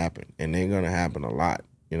going to happen, and they're going to happen a lot.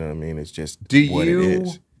 You know what I mean? It's just what it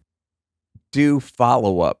is. Do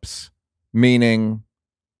follow-ups? Meaning,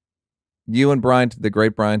 you and Brian, the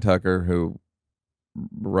great Brian Tucker, who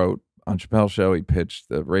wrote on Chappelle's show, he pitched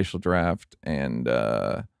the racial draft and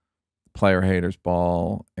player haters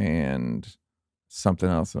ball and something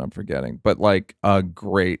else that I'm forgetting. But like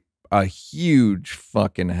a huge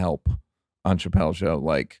fucking help on Chappelle's show.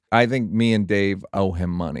 Like, I think me and Dave owe him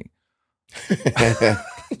money.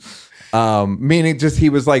 Meaning just he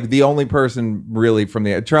was like the only person really from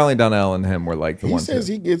the Charlie Donnell and him were like the He ones. says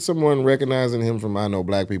he gets someone recognizing him from I Know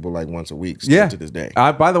Black People like once a week still Yeah. to this day.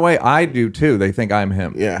 By the way, I do too. They think I'm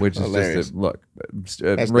him. Yeah, which is hilarious. just look. That's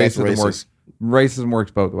Racism racist. works. Racism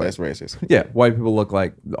works both ways. That's racist. Yeah, white people look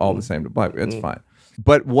like all the same to black people. It's fine.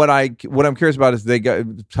 But what I'm curious about is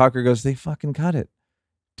Tucker goes, they fucking cut it.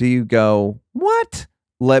 Do you go, what?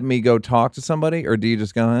 Let me go talk to somebody, or do you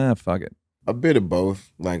just go, fuck it? A bit of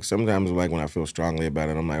both. Like sometimes, like when I feel strongly about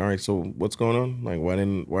it, I'm like, all right, so what's going on? Like,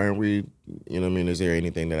 why aren't we? You know what I mean? Is there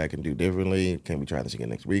anything that I can do differently? Can we try this again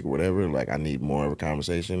next week or whatever? Like, I need more of a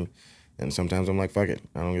conversation. And sometimes I'm like, fuck it,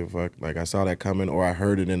 I don't give a fuck. Like I saw that coming, or I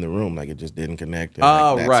heard it in the room, like it just didn't connect. And,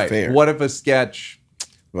 like, that's right. fair. What if a sketch?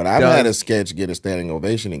 But I've had a sketch get a standing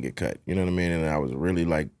ovation and get cut. You know what I mean? And I was really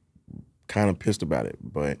like, kind of pissed about it.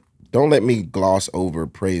 But don't let me gloss over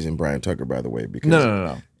praising Brian Tucker, by the way, because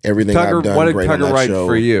No. everything Tucker, I've done what did great Tucker on that write show,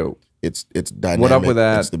 for you? It's dynamic. What up with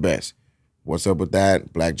that? It's the best. What's up with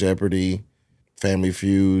that? Black Jeopardy, Family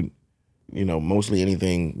Feud, you know, mostly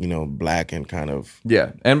anything, you know, black and kind of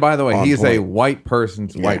Yeah. And by the way, on he's a point. white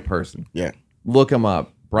person's white person. Yeah. Look him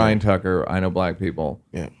up. Brian Tucker, I Know Black People.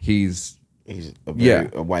 Yeah. He's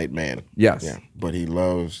a white man. Yes. Yeah. But he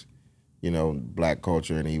loves, you know, black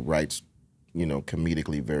culture, and he writes, you know,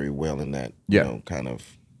 comedically very well in that, you know, kind of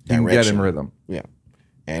you can direction. get in rhythm. Yeah.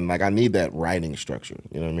 And like I need that writing structure.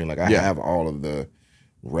 You know what I mean? Like I have all of the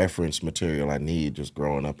reference material I need just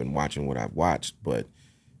growing up and watching what I've watched. But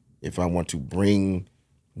if I want to bring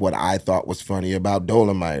what I thought was funny about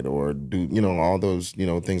Dolomite or do, you know, all those, you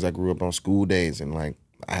know, things I grew up on School Days, and like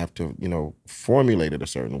I have to, you know, formulate it a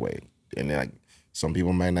certain way. And like some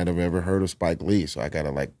people might not have ever heard of Spike Lee. So I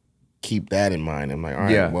gotta like keep that in mind. I'm like, all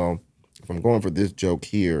right, well, if I'm going for this joke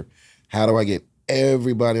here, how do I get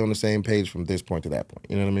everybody on the same page from this point to that point?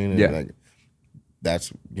 You know what I mean? And like,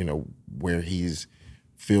 that's, you know, where he's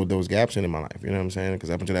filled those gaps in my life. You know what I'm saying?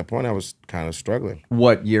 Because up until that point, I was kind of struggling.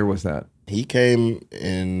 What year was that? He came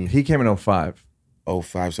in 05.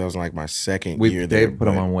 05, so I was like my second year there. Dave put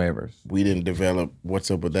him on waivers. We didn't develop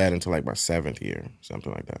What's Up With That until like my 7th year,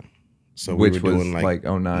 something like that. So Which we were was doing like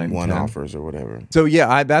 09, one 10. offers or whatever. So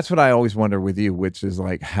yeah, that's what I always wonder with you, which is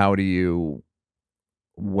like, how do you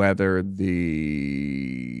weather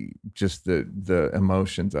the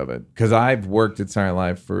emotions of it? Because I've worked at Saturday Night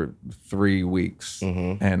Live for 3 weeks,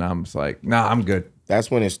 and I'm just like, nah, I'm good.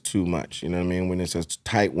 That's when it's too much. You know what I mean? When it's a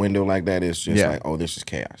tight window like that, it's just like, oh, this is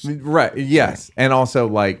chaos. Right. Yes. And also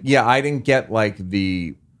like, I didn't get like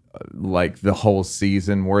the whole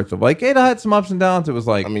season worth of like, it had some ups and downs. It was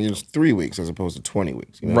like, I mean, it was 3 weeks as opposed to 20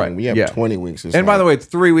 weeks. You know right. I mean? We have 20 weeks. And by the way, it's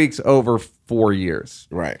 3 weeks over 4 years.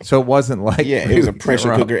 Right. So it wasn't like, it was a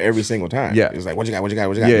pressure cooker every single time. Yeah. It was like, what you got?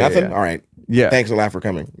 Nothing? All right. Yeah. Thanks a lot for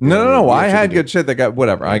coming. No. I had good shit that got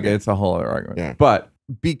whatever. It's a whole other argument. Yeah. But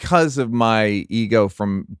because of my ego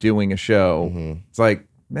from doing a show, it's like,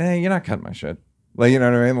 man, you're not cutting my shit. Like, you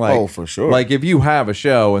know what I mean? Like, Oh, for sure. Like if you have a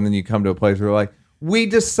show and then you come to a place where you're like, we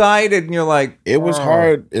decided, and you're like, it was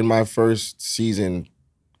hard in my first season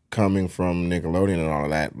coming from Nickelodeon and all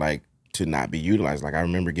of that, like to not be utilized. Like I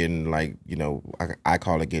remember getting like, you know, I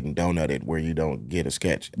call it getting donutted, where you don't get a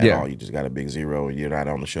sketch at all. You just got a big zero and you're not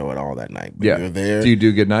on the show at all that night. But you're there. Do you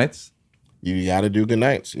do good nights? You got to do good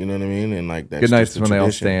nights. You know what I mean? And like that's good nights when tradition. They all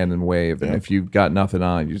tradition. stand and wave. And if you've got nothing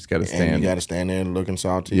on, you just got to stand. And you got to stand there looking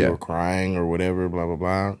salty or crying or whatever, blah, blah,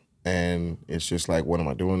 blah. And it's just like, what am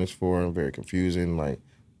I doing this for? Very confusing. Like,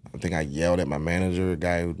 I think I yelled at my manager, a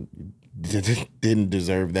guy who didn't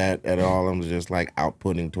deserve that at all. I was just like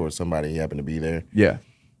outputting towards somebody who happened to be there. Yeah.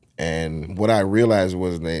 And what I realized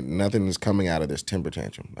was that nothing is coming out of this temper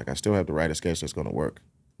tantrum. Like, I still have to write a sketch that's going to work.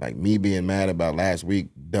 Like, me being mad about last week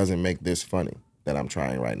doesn't make this funny that I'm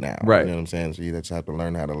trying right now. Right. You know what I'm saying? So you just have to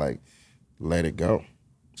learn how to, like, let it go.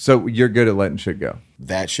 So you're good at letting shit go?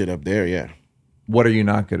 That shit up there, yeah. What are you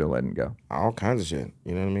not good at letting go? All kinds of shit.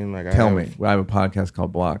 You know what I mean? Like, Tell me. I have a podcast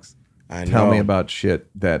called Blocks. I know. Tell me about shit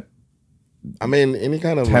that... I mean, any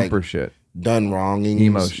kind of temper like shit, done wrongings,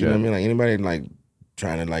 emo shit. You know what I mean? Like anybody like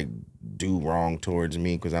trying to like do wrong towards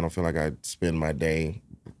me, because I don't feel like I spend my day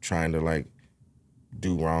trying to like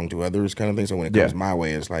do wrong to others, kind of thing. So when it comes my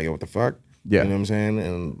way, it's like, yo, what the fuck? Yeah, you know what I'm saying?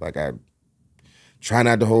 And like I try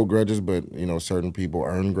not to hold grudges, but you know, certain people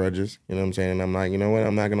earn grudges. You know what I'm saying? And I'm like, you know what?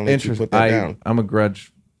 I'm not gonna let you put that down. I'm a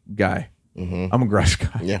grudge guy. Mm-hmm. I'm a grudge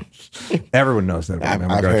guy. Yeah, everyone knows that. I've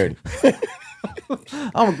heard.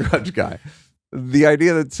 I'm a grudge guy. The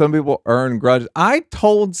idea that some people earn grudges. I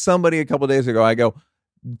told somebody a couple days ago, I go,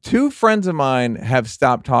 2 friends of mine have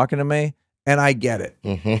stopped talking to me, and I get it.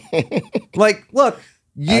 Mm-hmm. Like, look,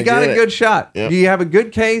 you got a good shot. Yep. You have a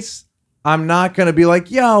good case. I'm not going to be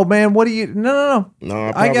like, yo, man, what do you... No,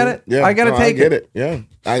 I get it. Yeah, I got to take it. I get it. Yeah.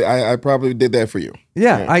 I probably did that for you.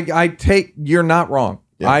 Yeah. I take... You're not wrong.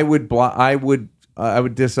 Yeah. I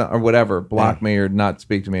would dis or whatever, block me or not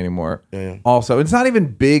speak to me anymore. Yeah. Also, it's not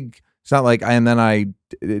even big. It's not like, and then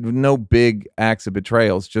no big acts of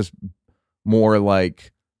betrayal. It's just more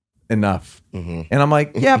like enough. Mm-hmm. And I'm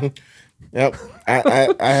like, yep. Yep.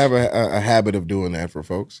 I have a habit of doing that for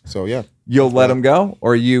folks. So yeah. You'll let them go,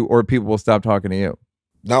 or people will stop talking to you?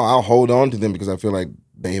 No, I'll hold on to them because I feel like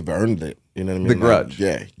they've earned it. You know what I mean? The grudge.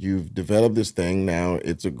 Yeah. You've developed this thing. Now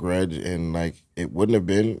it's a grudge, and like it wouldn't have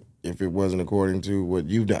been if it wasn't according to what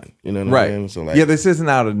you've done. You know what I mean? So like, yeah, this isn't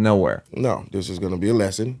out of nowhere. No, this is going to be a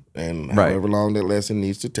lesson, and however long that lesson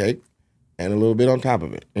needs to take, and a little bit on top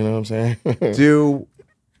of it. You know what I'm saying?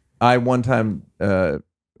 One time, an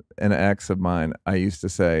ex of mine, I used to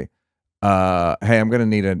say, hey, I'm going to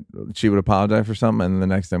need she would apologize for something, and the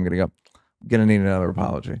next day I'm going to go, I'm going to need another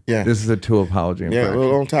apology. Yeah. This is a 2 apology. Yeah, a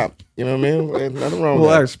little on top. You know what I mean? Nothing wrong with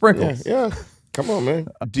that. Sprinkles. Yeah. Come on, man.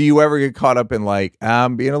 Do you ever get caught up in like,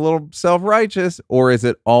 I'm being a little self-righteous, or is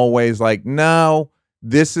it always like, no,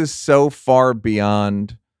 this is so far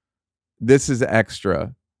beyond, this is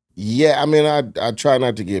extra? Yeah, I mean, I try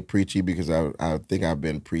not to get preachy because I think I've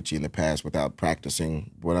been preachy in the past without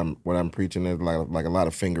practicing what I'm preaching. Is like a lot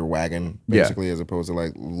of finger wagging, basically, as opposed to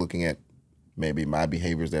like looking at maybe my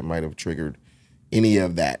behaviors that might have triggered any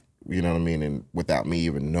of that, you know what I mean, and without me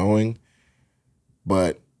even knowing.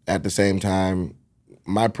 But at the same time,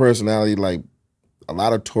 my personality, like a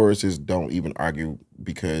lot of Tauruses don't even argue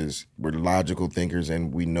because we're logical thinkers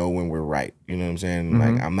and we know when we're right. You know what I'm saying?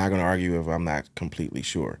 Mm-hmm. Like, I'm not going to argue if I'm not completely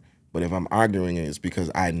sure. But if I'm arguing, it's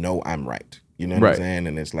because I know I'm right. You know what I'm saying?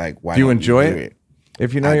 And it's like, why do you don't enjoy you do it?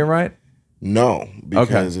 If you know you're right? No,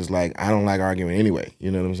 because it's like, I don't like arguing anyway. You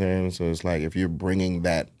know what I'm saying? So it's like, if you're bringing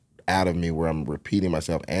that out of me where I'm repeating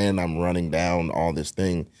myself and I'm running down all this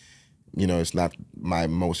thing, you know, it's not my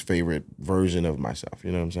most favorite version of myself.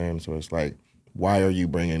 You know what I'm saying? So it's like, why are you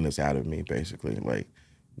bringing this out of me, basically? Like,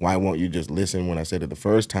 why won't you just listen when I said it the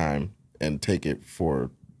first time and take it for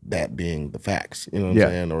that being the facts, you know what I'm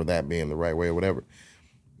saying? Or that being the right way or whatever.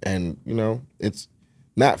 And, you know, it's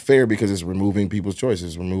not fair because it's removing people's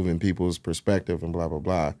choices, removing people's perspective and blah, blah,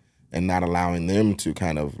 blah, and not allowing them to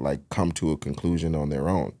kind of like come to a conclusion on their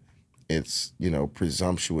own. It's, you know,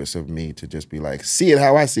 presumptuous of me to just be like, see it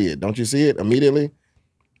how I see it. Don't you see it immediately?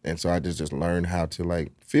 And so I just learned how to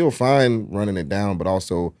like feel fine running it down, but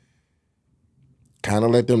also kind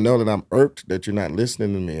of let them know that I'm irked that you're not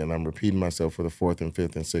listening to me and I'm repeating myself for the 4th and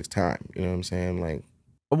 5th and 6th time. You know what I'm saying? Like,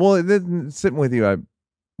 well, sitting with you, I'm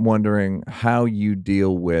wondering how you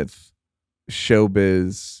deal with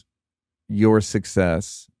showbiz, your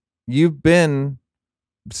success. You've been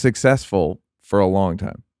successful for a long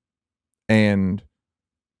time, and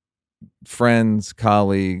friends,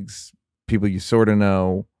 colleagues, people you sort of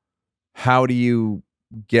know. How do you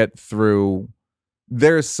get through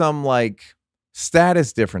there's some like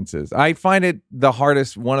status differences. I find it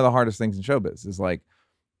one of the hardest things in showbiz is like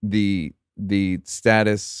the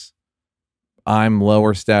status. I'm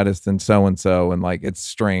lower status than so-and-so and like it's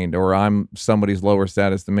strained, or I'm somebody's lower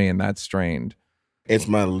status than me and that's strained. It's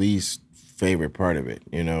my least favorite part of it,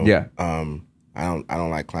 you know? Yeah. I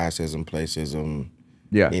don't like classism, placism,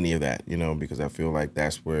 any of that, you know, because I feel like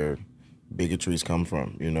that's where bigotries come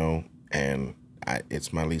from, you know? And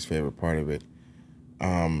it's my least favorite part of it.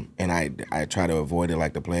 And I try to avoid it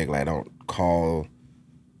like the plague. Like I don't call,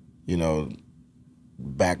 you know,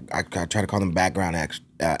 I try to call them background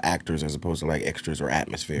actors as opposed to like extras or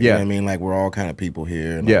atmosphere. You know what I mean? Like we're all kind of people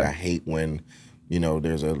here. And like, I hate when, you know,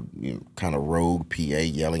 there's a kind of rogue PA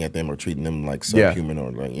yelling at them or treating them like subhuman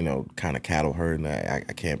or like, you know, kind of cattle herd. And I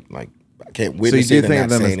can't witness it and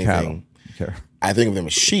not say anything. Cattle. I think of them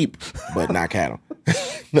as sheep, but not cattle.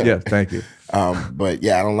 No. Yeah, thank you. But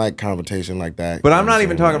yeah, I don't like confrontation like that. But I'm not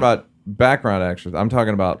even talking about background actors. I'm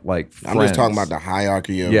talking about like friends. I'm just talking about the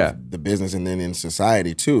hierarchy of the business and then in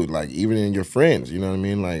society too. Like even in your friends, you know what I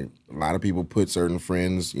mean? Like a lot of people put certain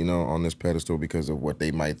friends, you know, on this pedestal because of what they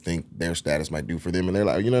might think their status might do for them. And they're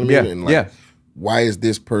like, you know what I mean? Yeah. And like, why is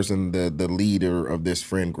this person the leader of this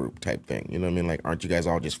friend group type thing? You know what I mean? Like, aren't you guys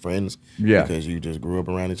all just friends? Yeah. Because you just grew up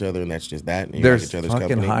around each other and that's just that. And you There's like each other's fucking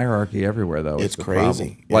company. hierarchy everywhere though. It's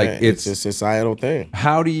crazy. Like it's a societal thing.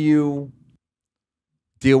 How do you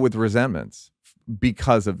deal with resentments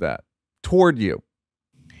because of that toward you?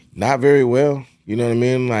 Not very well. You know what I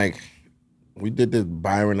mean? Like we did the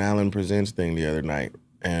Byron Allen Presents thing the other night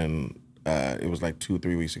and it was like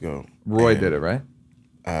 2-3 weeks ago. Roy did it, right?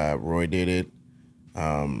 Roy did it.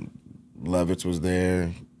 Lovitz was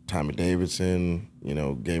there. Tommy Davidson, you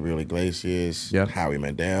know, Gabriel Iglesias, Howie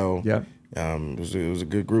Mandel. It was a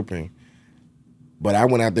good grouping. But I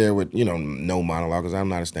went out there with, you know, no monologue because I'm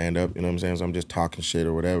not a stand-up, you know what I'm saying? So I'm just talking shit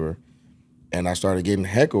or whatever. And I started getting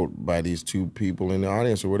heckled by these two people in the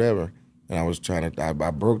audience or whatever. And I was trying to,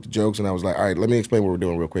 I broke the jokes and I was like, all right, let me explain what we're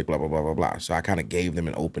doing real quick, blah, blah, blah, blah, blah. So I kind of gave them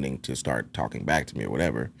an opening to start talking back to me or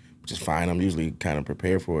whatever, which is fine. I'm usually kind of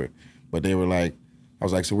prepared for it. But they were like, I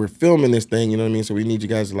was like, so we're filming this thing, you know what I mean? So we need you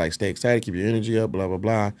guys to like stay excited, keep your energy up, blah, blah,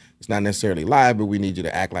 blah. It's not necessarily live, but we need you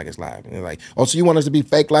to act like it's live. And they're like, oh, so you want us to be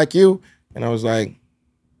fake like you? And I was like,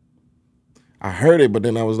 I heard it, but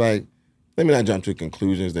then I was like, let me not jump to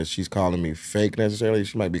conclusions that she's calling me fake necessarily.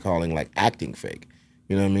 She might be calling like acting fake.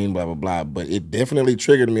 You know what I mean? Blah, blah, blah. But it definitely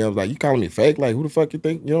triggered me. I was like, you calling me fake? Like, who the fuck you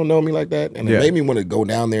think? You don't know me like that? And it made me want to go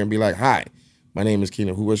down there and be like, hi, my name is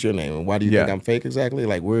Kenan. What's your name? And why do you think I'm fake exactly?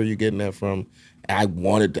 Like, where are you getting that from? I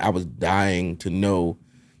was dying to know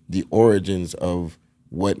the origins of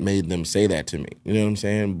what made them say that to me. You know what I'm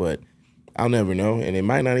saying? But I'll never know. And it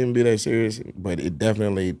might not even be that serious, but it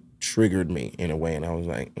definitely triggered me in a way. And I was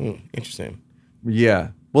like, interesting. Yeah.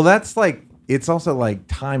 Well, that's like, it's also like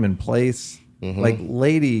time and place. Like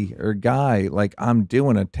lady or guy, like I'm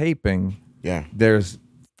doing a taping. Yeah. There's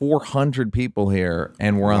 400 people here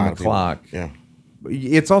and we're on the clock. Yeah.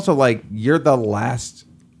 It's also like you're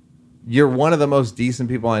one of the most decent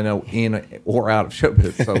people I know in or out of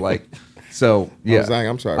showbiz. So like, yeah. I was like,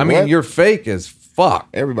 I'm sorry. I mean, you're fake as fuck.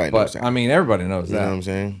 Everybody knows that. I mean, everybody knows that. You know what I'm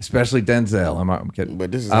saying? Especially Denzel. I'm kidding.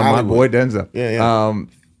 But this is my boy Denzel. Yeah.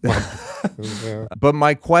 But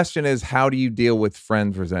my question is, how do you deal with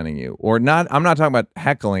friends resenting you? Or not? I'm not talking about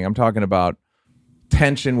heckling. I'm talking about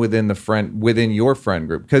tension within your friend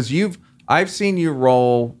group. Because I've seen you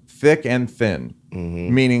roll thick and thin,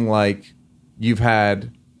 meaning like you've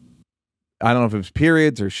had, I don't know if it was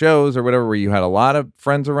periods or shows or whatever, where you had a lot of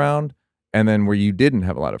friends around and then where you didn't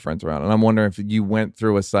have a lot of friends around. And I'm wondering if you went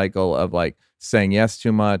through a cycle of like saying yes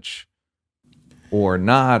too much or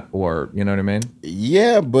not, or you know what I mean?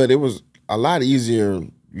 Yeah, but it was a lot easier,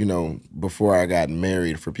 you know, before I got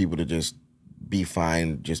married for people to just be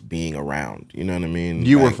fine just being around. You know what I mean?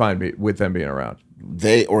 You were fine with them being around.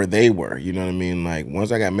 They were, you know what I mean? Like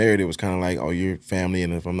once I got married, it was kind of like, oh, you're family.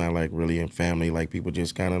 And if I'm not like really in family, like people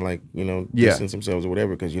just kind of like, you know, distance themselves or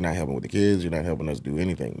whatever, because you're not helping with the kids. You're not helping us do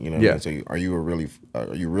anything. You know what I mean? So are you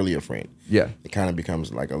really a friend? Yeah. It kind of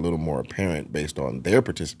becomes like a little more apparent based on their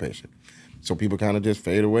participation. So people kind of just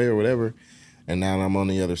fade away or whatever. And now I'm on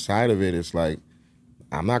the other side of it. It's like,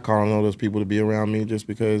 I'm not calling all those people to be around me just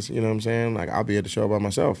because, you know what I'm saying? Like, I'll be at the show by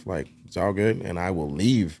myself. Like, it's all good. And I will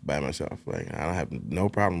leave by myself. Like, I don't have no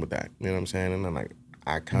problem with that. You know what I'm saying? And I'm like,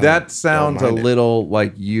 I kind of that sounds a little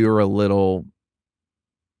like you're a little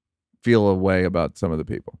feel a way about some of the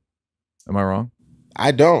people. Am I wrong?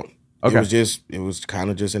 I don't. Okay. It was kind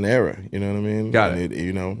of just an era. You know what I mean? Got it.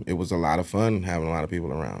 You know, it was a lot of fun having a lot of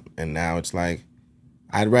people around. And now it's like,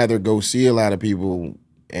 I'd rather go see a lot of people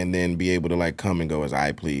and then be able to like come and go as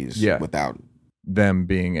I please without them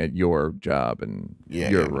being at your job and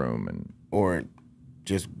your room and or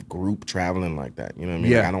just group traveling like that. You know what I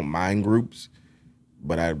mean? Yeah. Like, I don't mind groups,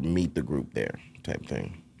 but I meet the group there type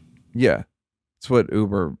thing. Yeah. That's what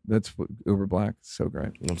Uber Black is so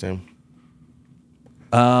great. You know what I'm saying?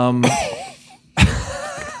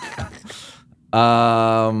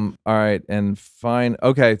 All right, and fine.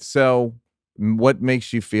 Okay, so what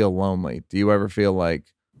makes you feel lonely? Do you ever feel like,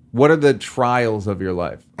 what are the trials of your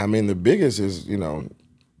life? I mean, the biggest is, you know,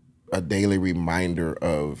 a daily reminder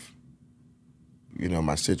of, you know,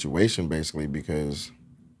 my situation basically, because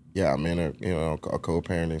I'm in a, you know, a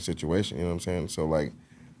co-parenting situation, you know what I'm saying? So like,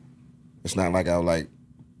 it's not like I'll like,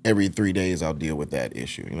 every 3 days I'll deal with that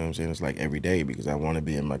issue. You know what I'm saying? It's like every day, because I want to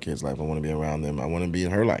be in my kid's life. I want to be around them. I want to be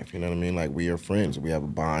in her life. You know what I mean? Like, we are friends. We have a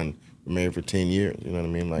bond. We're married for 10 years. You know what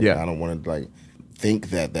I mean? Like, I don't want to like think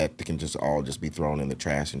that can just all just be thrown in the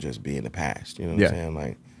trash and just be in the past. You know what I'm saying?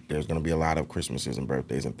 Like, there's going to be a lot of Christmases and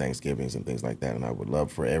birthdays and Thanksgivings and things like that. And I would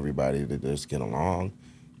love for everybody to just get along.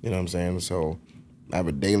 You know what I'm saying? So I have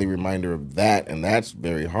a daily reminder of that. And that's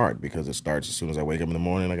very hard, because it starts as soon as I wake up in the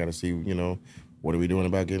morning. I got to see, you know, what are we doing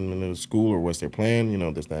about getting into school, or what's their plan? You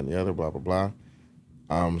know, this, that, and the other, blah, blah,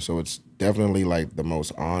 blah. So it's definitely like the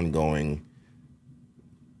most ongoing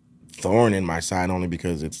thorn in my side, only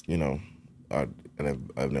because it's, you know,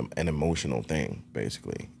 an emotional thing,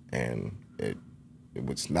 basically. And it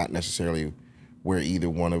was not necessarily where either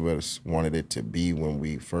one of us wanted it to be when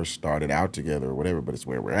we first started out together or whatever, but it's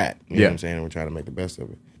where we're at. You know what I'm saying? And we're trying to make the best of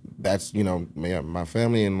it. That's, you know, my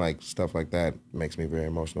family and like stuff like that makes me very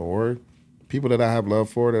emotional. Or people that I have love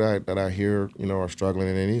for, that I hear, you know, are struggling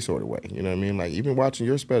in any sort of way. You know what I mean? Like, even watching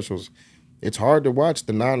your specials, it's hard to watch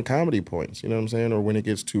the non-comedy points, you know what I'm saying? Or when it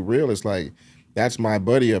gets too real, it's like, that's my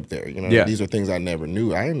buddy up there. You know, these are things I never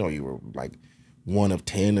knew. I didn't know you were like 1 of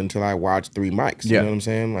 10 until I watched 3 mics. You know what I'm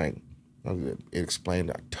saying? Like, it explained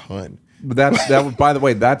a ton. But that by the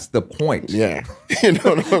way, that's the point. Yeah. You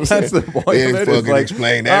know what I'm saying? That's the point. It fucking like,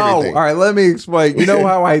 explained everything. Oh, all right, let me explain. You know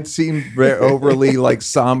how I seemed very overly like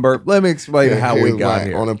somber? Let me explain how we got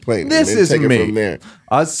here. On a plate. This is me, from there.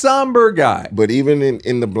 A somber guy. But even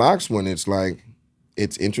in the Blocks one, it's like,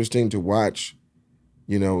 it's interesting to watch,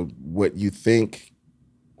 you know, what you think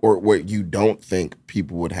or what you don't think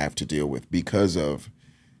people would have to deal with because of,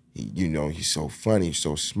 you know, he's so funny, he's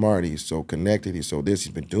so smart, he's so connected, he's so this,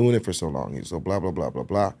 he's been doing it for so long, he's so blah, blah, blah, blah,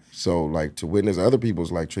 blah. So like, to witness other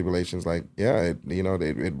people's like tribulations, like, it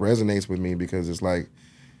resonates with me, because it's like,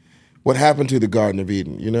 what happened to the Garden of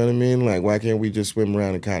Eden? You know what I mean? Like, why can't we just swim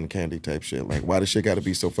around in cotton candy type shit? Like, why does shit got to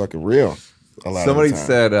be so fucking real? Somebody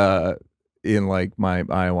said in like my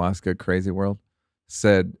ayahuasca crazy world,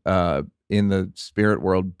 said in the spirit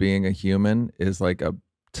world, being a human is like a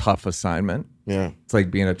tough assignment. Yeah. It's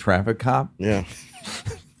like being a traffic cop. Yeah.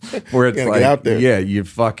 Where it's like, get out there. Yeah, you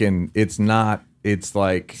fucking, it's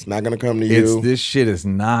like, it's not going to come to you. This shit is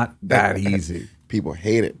not that easy. People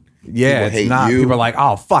hate it. Yeah, it's not. People are like,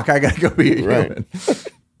 oh, fuck, I got to go be a human.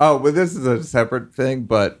 Oh, but this is a separate thing.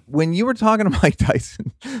 But when you were talking to Mike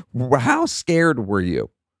Tyson, how scared were you?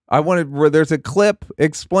 There's a clip.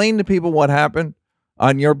 Explain to people what happened.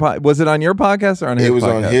 On your was it on your podcast or on his podcast? It was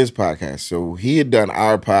on his podcast. So he had done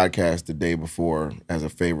our podcast the day before as a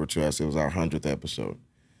favor to us. It was our 100th episode.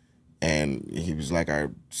 And he was like our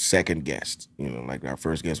second guest. You know, like our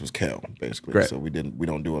first guest was Kel, basically. Right. So we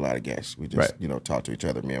don't do a lot of guests. We just, you know, talk to each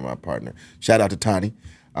other, me and my partner. Shout out to Tani.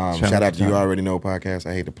 Shout out to You Already Know podcast.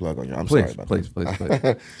 I hate to plug on you. I'm sorry about that.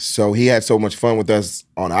 Please. So he had so much fun with us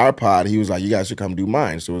on our pod. He was like, you guys should come do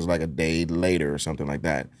mine. So it was like a day later or something like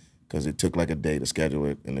that, because it took like a day to schedule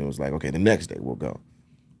it. And it was like, okay, the next day we'll go.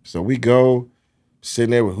 So we go,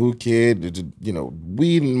 sitting there with Who Kid, you know,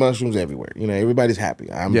 weed and mushrooms everywhere. You know, everybody's happy.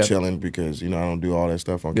 I'm chilling because, you know, I don't do all that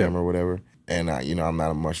stuff on camera or whatever. And, you know, I'm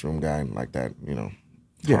not a mushroom guy like that, you know,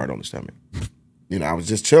 hard on the stomach. You know, I was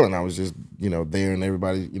just chilling. I was just, you know, there, and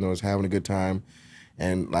everybody, you know, was having a good time.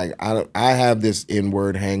 And like, I have this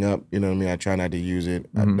N-word hang up, you know what I mean? I try not to use it.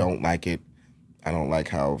 Mm-hmm. I don't like it. I don't like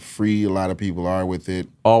how free a lot of people are with it.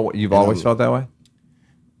 Oh, you've always felt that way?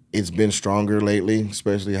 It's been stronger lately,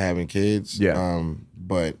 especially having kids. Yeah.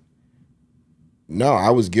 But no, I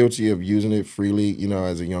was guilty of using it freely, you know,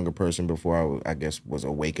 as a younger person before I guess was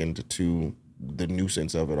awakened to the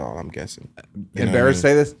nuisance of it all, I'm guessing. Embarrassed to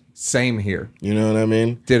say this? Same here. You know what I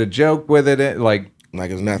mean? Did a joke with it, like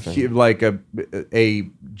it's nothing. Like a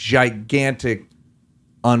gigantic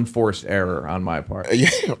unforced error on my part. Yeah,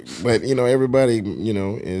 but you know, everybody, you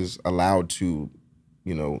know, is allowed to,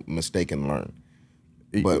 you know, mistake and learn.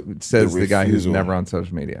 But it says the guy who's never on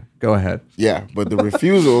social media. Go ahead. Yeah, but the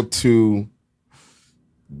refusal to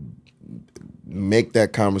make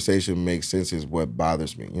that conversation make sense is what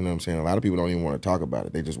bothers me. You know what I'm saying? A lot of people don't even want to talk about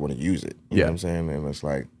it. They just want to use it. You know what I'm saying? And it's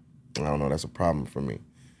like, I don't know, that's a problem for me.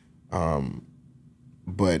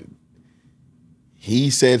 But he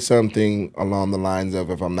said something along the lines of,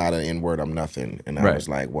 if I'm not an N-word, I'm nothing. And I was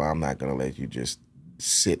like, well, I'm not going to let you just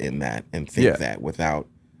sit in that and think that without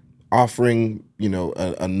offering, you know,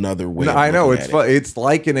 another way. No, I know it's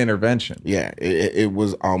like an intervention. Yeah, it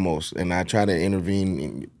was almost, and I try to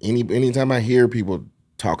intervene anytime I hear people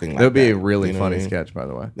talking like that. It'll be a really funny sketch, by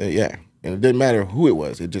the way. Yeah, and it didn't matter who it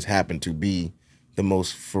was. It just happened to be the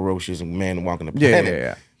most ferocious man walking the planet.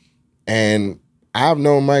 Yeah. And I've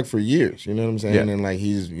known Mike for years. You know what I'm saying? And like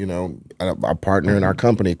he's, you know, a partner in our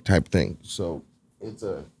company type thing. So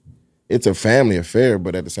it's a family affair,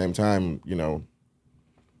 but at the same time, you know,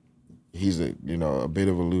 he's a bit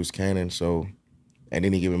of a loose cannon, so at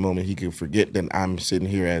any given moment he could forget that I'm sitting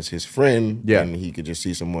here as his friend, and he could just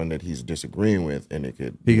see someone that he's disagreeing with, and it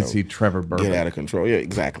could see Trevor Burke get out of control. Yeah,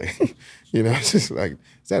 exactly. You know, it's just like,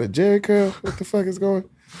 is that a Jerry curl? What the fuck is going?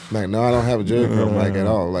 Like, no, I don't have a Jerry curl, Mike, at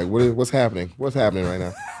all. Like, what's happening? What's happening right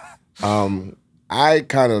now? I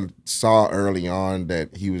kind of saw early on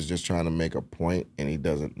that he was just trying to make a point, and he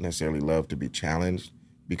doesn't necessarily love to be challenged,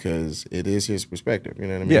 because it is his perspective, you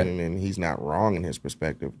know what I mean? And he's not wrong in his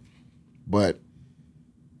perspective. But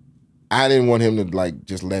I didn't want him to, like,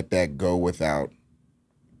 just let that go without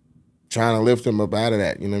trying to lift him up out of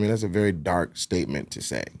that. You know what I mean? That's a very dark statement to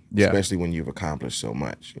say, especially when you've accomplished so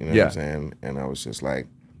much. You know what I'm saying? And I was just like,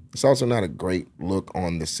 it's also not a great look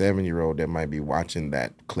on the 7-year-old that might be watching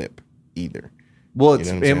that clip either. Well,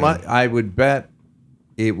 I would bet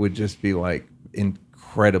it would just be, like,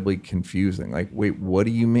 incredibly confusing. Like, wait, what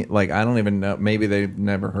do you mean? Like, I don't even know. Maybe they've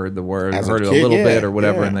never heard the word, heard it a little bit or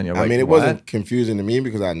whatever, and then you're like, I mean, it what? wasn't confusing to me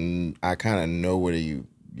because I kind of know what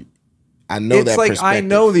I know it's that like, perspective. I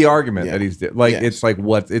know the argument that he's like, it's like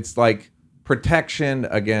it's like protection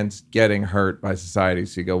against getting hurt by society.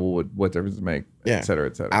 So you go, well, what difference does it make? Et cetera,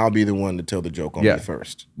 et cetera. I'll be the one to tell the joke on me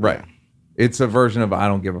first. Right. Yeah. It's a version of I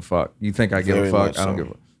don't give a fuck. You think I give a fuck? I don't give a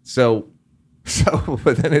fuck. So,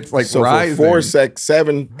 but then it's like rising. For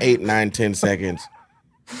 7, 8, 9, 10 seconds,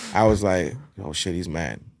 I was like, oh shit, he's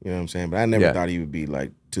mad. You know what I'm saying? But I never thought he would be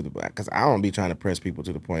like to the back, because I don't be trying to press people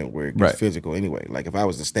to the point where it gets physical anyway. Like if I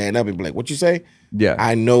was to stand up and be like, what you say? Yeah.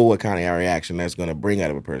 I know what kind of reaction that's going to bring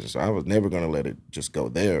out of a person. So I was never going to let it just go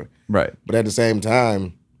there. Right. But at the same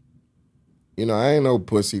time, you know, I ain't no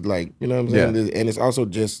pussy. Like, you know what I'm saying? And it's also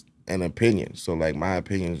just an opinion. So like my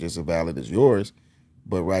opinion is just as valid as yours.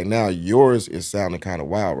 But right now, yours is sounding kind of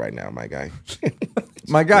wild right now, my guy.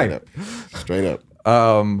 My guy. Straight up.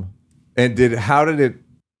 And how did it,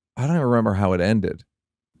 I don't even remember how it ended.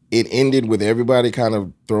 It ended with everybody kind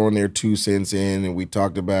of throwing their 2 cents in, and we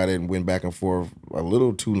talked about it and went back and forth a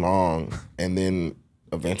little too long, and then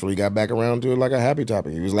eventually got back around to it like a happy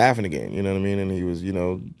topic. He was laughing again, you know what I mean? And he was, you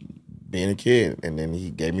know, being a kid. And then he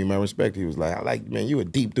gave me my respect. He was like, I like, man, you a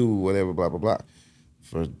deep dude, whatever, blah, blah, blah.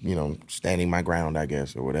 For, you know, standing my ground, I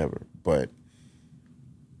guess, or whatever. But,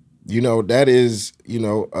 you know, that is, you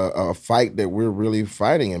know, a fight that we're really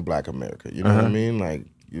fighting in Black America. You know what I mean? Like,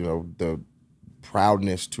 you know, the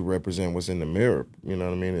proudness to represent what's in the mirror, you know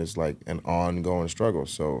what I mean? It's like an ongoing struggle.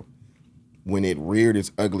 So when it reared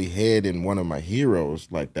its ugly head in one of my heroes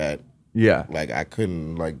like that, like I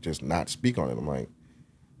couldn't like just not speak on it. I'm like,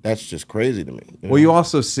 that's just crazy to me. You know? You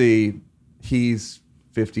also see he's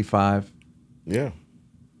 55. Yeah.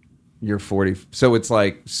 You're 40. So it's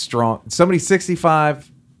like strong. Somebody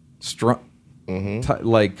 65, strong,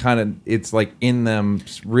 like kind of, it's like in them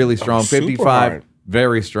really strong. 55,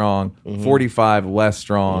 very strong. 45, less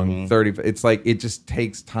strong. 30, it's like, it just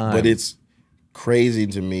takes time. But it's crazy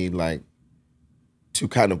to me, like, to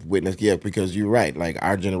kind of witness, because you're right. Like,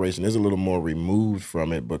 our generation is a little more removed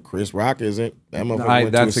from it, but Chris Rock isn't. That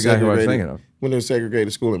motherfucker that's exactly what I was thinking of. Went to a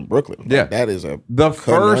segregated school in Brooklyn. Yeah. Like, that is the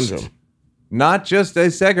first, not just a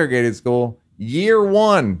segregated school, year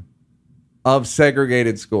 1 of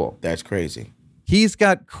segregated school. That's crazy. He's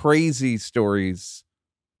got crazy stories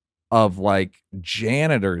of like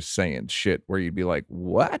janitors saying shit where you'd be like,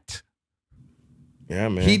 what? Yeah,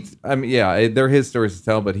 man. They're his stories to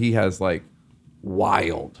tell, but he has like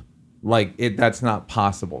wild, like that's not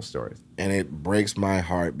possible stories. And it breaks my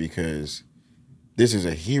heart because this is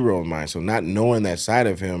a hero of mine. So not knowing that side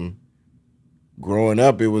of him, growing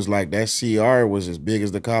up, it was like that CR was as big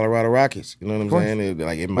as the Colorado Rockies. You know what I'm saying?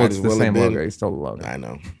 It might as well have been. Logo. He stole the logo. I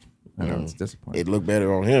know. It's disappointing. It looked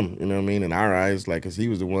better on him. You know what I mean? In our eyes, like, because he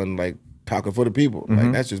was the one like talking for the people.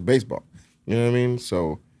 Like, that's just baseball. You know what I mean?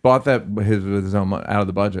 So bought that with his own money, out of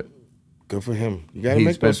the budget. Good for him. You got to He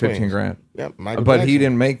make spent those swings. 15 grand. Yeah, Michael But Jackson. he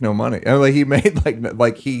didn't make no money. Like he made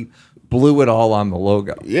like he blew it all on the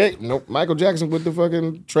logo. Yeah, no, Michael Jackson with the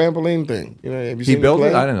fucking trampoline thing. You know, have you He seen built the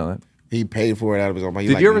it? play? I didn't know that. He paid for it out of his own money.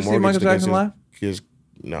 Did you ever see Michael Jackson live?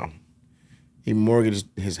 No. He mortgaged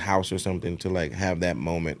his house or something to like have that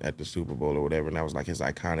moment at the Super Bowl or whatever, and that was like his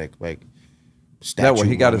iconic like statue. That way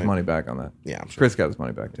he got his moment. money back on that. Yeah, I'm sure. Chris got his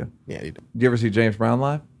money back too. Yeah, he did. Did you ever see James Brown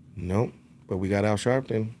live? Nope, but we got Al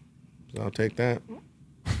Sharpton, so I'll take that.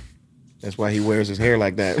 That's why he wears his hair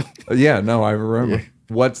like that. Yeah, no, I remember. Yeah.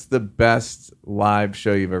 What's the best live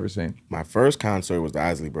show you've ever seen? My first concert was the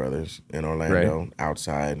Isley Brothers in Orlando,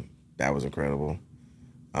 outside. That was incredible.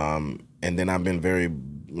 And then I've been very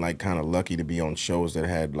like kind of lucky to be on shows that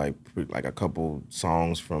had like a couple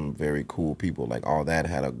songs from very cool people. Like All That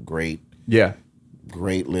had a great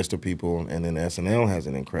list of people, and then SNL has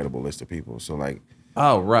an incredible list of people. So like,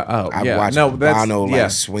 oh right, oh I yeah, watched no, that's Bono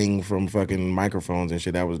like swing from fucking microphones and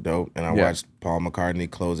shit. That was dope. And I watched Paul McCartney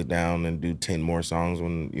close it down and do 10 more songs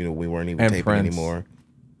when we weren't even taping Prince. anymore.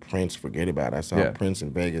 Prince, forget about it. I saw Prince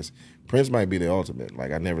in Vegas. Prince might be the ultimate.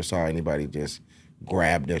 Like I never saw anybody just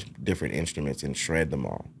grab different instruments and shred them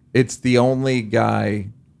all. It's the only guy.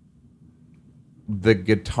 The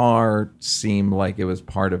guitar seemed like it was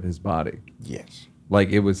part of his body. Yes. Like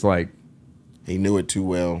it was like he knew it too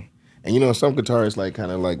well. And you know, some guitarists like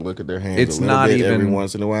kind of like look at their hands it's a little not bit even every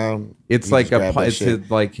once in a while. It's You like just grab that it's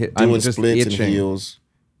shit. like doing I'm just splits itching. and heels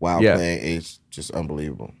while playing. It's just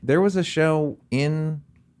unbelievable. There was a show in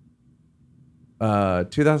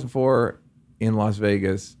 2004 in Las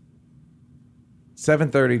Vegas.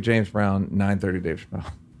 7:30 James Brown, 9:30 Dave Chappelle.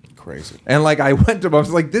 Crazy. And like I went to him, I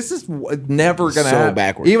was like, this is never gonna happen.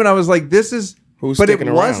 Backwards. Even I was like, this is. Who's but it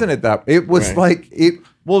sticking wasn't around? at that. It was Right. like it.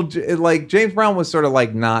 Well, like James Brown was sort of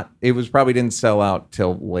like not. It was probably didn't sell out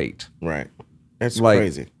till late. Right. That's Like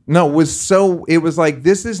crazy. no, it was so. It was like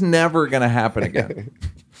this is never gonna happen again.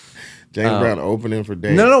 James Brown opening for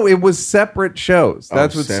Dave. No, it was separate shows.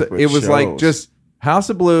 That's what separate it was like. shows. Just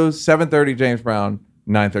House of Blues, 7:30 James Brown,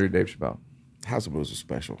 9:30 Dave Chappelle. House of Blues was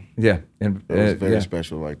special. Yeah, and It was very yeah.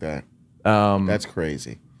 special like that. That's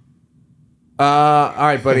crazy. All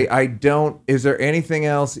right, buddy. I don't. Is there anything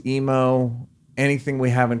else, emo? Anything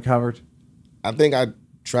we haven't covered? I think I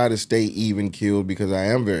try to stay even keeled because I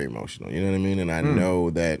am very emotional. You know what I mean? And I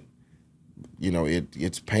know that, you know,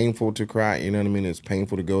 it's painful to cry. You know what I mean? It's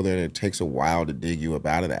painful to go there, and it takes a while to dig you up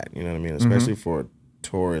out of that. You know what I mean? Especially for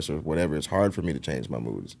tourists or whatever. It's hard for me to change my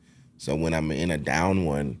moods. So when I'm in a down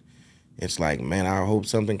one, it's like, man, I hope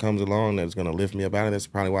something comes along that's going to lift me up out of it. That's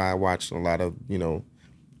probably why I watch a lot of, you know,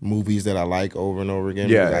 movies that I like over and over again.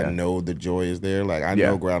 Because I know the joy is there. Like, I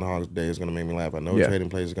know Groundhog's Day is going to make me laugh. I know Trading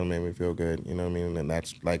Places is going to make me feel good. You know what I mean? And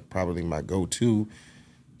that's, like, probably my go-to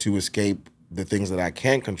to escape the things that I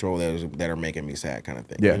can't control that are making me sad kind of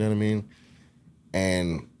thing. Yeah. You know what I mean?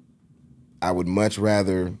 And I would much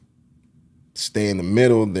rather stay in the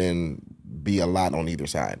middle than be a lot on either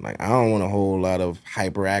side. Like, I don't want a whole lot of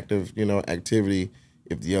hyperactive, you know, activity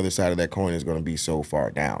if the other side of that coin is going to be so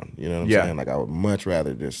far down. You know what I'm saying? Like, I would much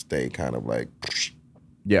rather just stay kind of like,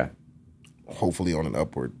 hopefully on an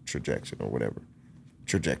upward trajectory or whatever.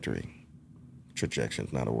 Trajectory.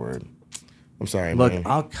 Trajection's not a word. I'm sorry, Look, man.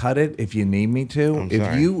 I'll cut it if you need me to. I'm If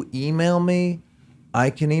sorry. you email me, I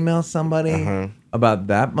can email somebody about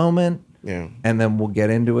that moment, and then we'll get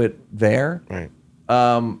into it there. Right.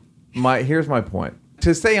 Here's my point.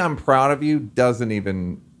 To say I'm proud of you doesn't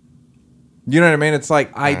even, you know what I mean? It's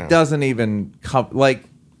like doesn't even come. Like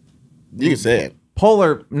You can say it.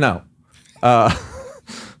 polar. No.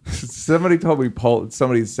 Somebody told me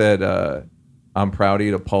somebody said I'm proud of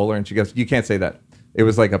you to polar, and she goes, you can't say that. It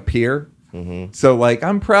was like a peer. So like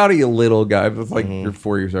I'm proud of you, little guy. But it's like you're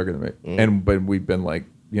 4 years younger than me, but we've been like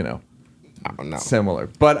similar.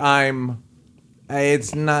 But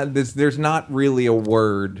it's not this. There's not really a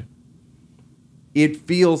word. It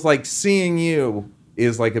feels like seeing you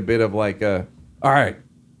is like a bit of like a all right,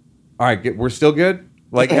 we're still good.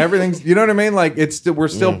 Like everything's, you know what I mean? Like we're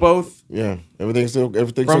still both. Yeah, everything's still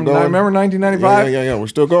From going. I remember 1995. Yeah. We're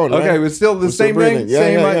still going. Okay, right? it's still the We're still same breathing.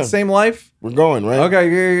 thing, same life. We're going, right?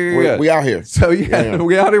 Okay, yeah. We out here. So we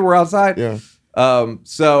out here. We're outside. Yeah.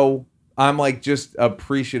 So I'm like just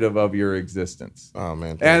appreciative of your existence. Oh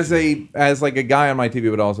man. As like a guy on my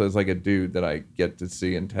TV, but also as like a dude that I get to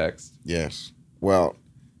see and text. Yes. Well,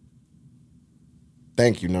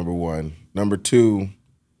 thank you, number one. Number two,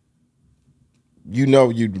 you know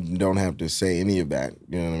you don't have to say any of that.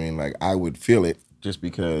 You know what I mean? Like, I would feel it just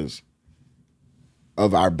because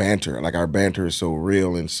of our banter. Like, our banter is so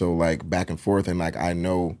real and so, like, back and forth. And, like, I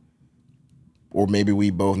know or maybe we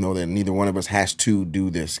both know that neither one of us has to do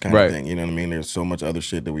this kind of thing. You know what I mean? There's so much other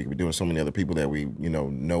shit that we could be doing, so many other people that we,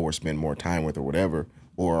 know or spend more time with or whatever,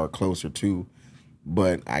 or are closer to.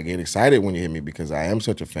 But I get excited when you hit me because I am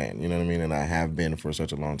such a fan, you know what I mean? And I have been for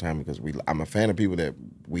such a long time because I'm a fan of people that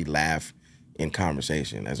we laugh in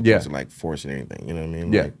conversation as opposed to like forcing anything, you know what I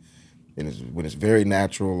mean? Yeah. Like, and when it's very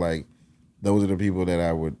natural, like those are the people that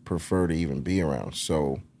I would prefer to even be around.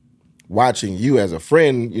 So watching you as a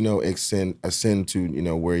friend, ascend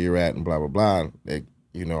to, where you're at and blah, blah, blah,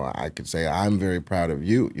 I could say I'm very proud of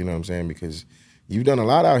you, you know what I'm saying? Because you've done a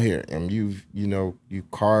lot out here and you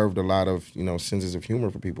carved a lot of, senses of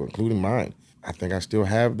humor for people, including mine. I think I still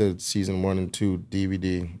have the season 1 and 2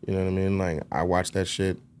 DVD, you know what I mean? Like I watched that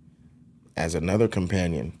shit as another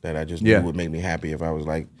companion that I just knew would make me happy if I was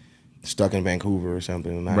like stuck in Vancouver or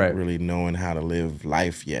something and not really knowing how to live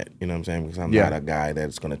life yet. You know what I'm saying? Because I'm not a guy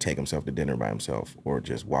that's going to take himself to dinner by himself or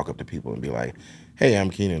just walk up to people and be like, hey, I'm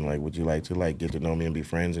Kenan. Like, would you like to like get to know me and be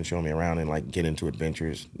friends and show me around and like get into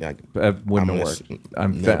adventures? Like, that wouldn't work.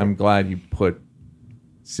 I'm glad you put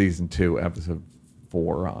season 2, episode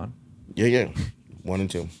 4 on. Yeah. 1 and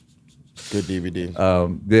 2. Good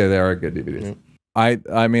DVD. Yeah, they are good DVDs. Yeah.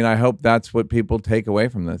 I mean, I hope that's what people take away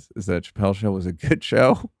from this, is that Chappelle Show was a good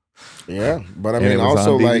show. Yeah, but I mean,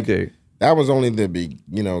 also like that was only the big,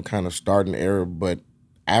 kind of starting era. But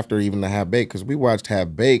after even the Half Baked, because we watched Half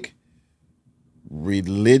Baked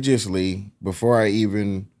religiously before I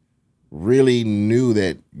even really knew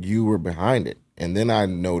that you were behind it, and then I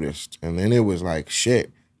noticed, and then it was like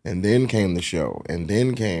shit, and then came the show, and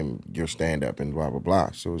then came your stand up and blah blah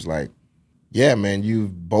blah. So it was like, yeah, man,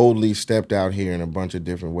 you've boldly stepped out here in a bunch of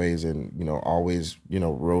different ways, and always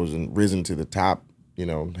risen to the top.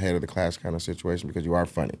 Head of the class kind of situation because you are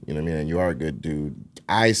funny, you know what I mean? And you are a good dude.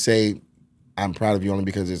 I say I'm proud of you only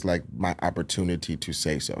because it's like my opportunity to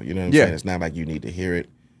say so. You know what I'm saying? It's not like you need to hear it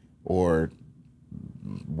or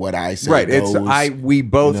what I say. Right. Goes, we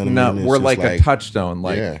both know we're like a touchstone.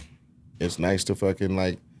 Like, yeah. It's nice to fucking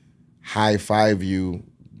like high five you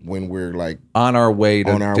when we're like on our way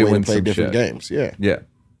to play different games. Yeah. Yeah.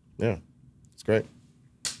 Yeah. It's great.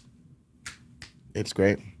 It's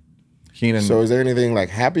great. Kenan. So is there anything like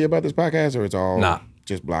happy about this podcast or it's all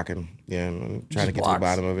just blocking? Yeah, I'm trying to get to the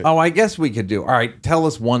bottom of it. Oh, I guess we could do. All right, tell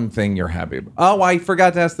us one thing you're happy about. Oh, I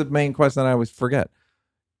forgot to ask the main question I always forget.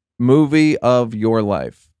 Movie of your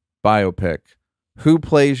life, biopic. Who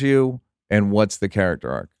plays you and what's the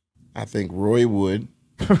character arc? I think Roy Wood.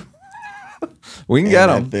 We can get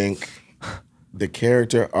him. I think the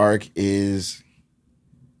character arc is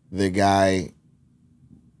the guy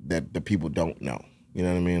that the people don't know. You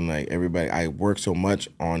know what I mean? Like everybody, I work so much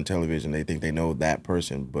on television, they think they know that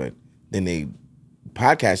person, but then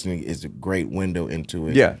podcasting is a great window into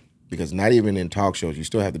it. Yeah. Because not even in talk shows, you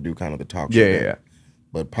still have to do kind of the talk show. Yeah.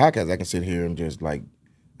 But podcasts, I can sit here and just like,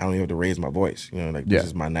 I don't even have to raise my voice. This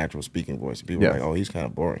is my natural speaking voice. And people are like, oh, he's kind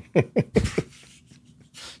of boring.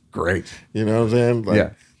 Great. You know what I'm saying?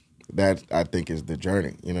 Like, that I think is the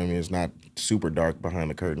journey. You know what I mean? It's not super dark behind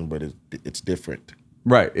the curtain, but it's different.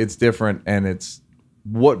 Right. It's different and it's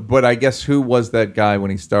but I guess who was that guy when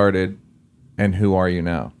he started and who are you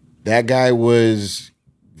now? That guy was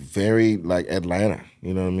very like Atlanta,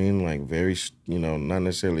 you know what I mean? Like very, not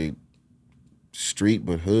necessarily street,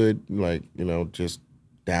 but hood, like, just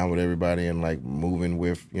down with everybody and like moving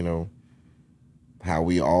with, how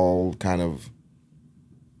we all kind of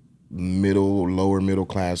lower middle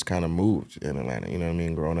class kind of moved in Atlanta, you know what I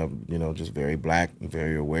mean? Growing up, just very black and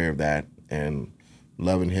very aware of that and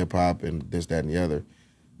loving hip hop and this, that, and the other.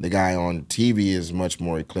 The guy on TV is much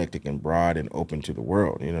more eclectic and broad and open to the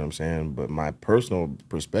world, you know what I'm saying? But my personal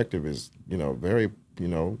perspective is, very,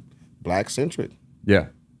 black centric. Yeah.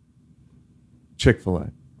 Chick-fil-A.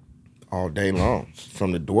 All day long.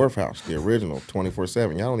 From the Dwarf House, the original,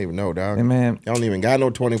 24/7. Y'all don't even know, dog. Hey, man. Y'all don't even got no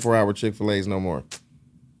 24-hour Chick-fil-A's no more.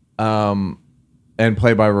 And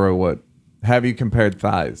play by Roy Wood. Have you compared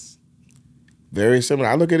thighs? Very similar.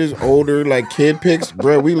 I look at his older like kid pics,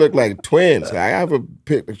 bro. We look like twins. I have a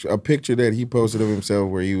picture that he posted of himself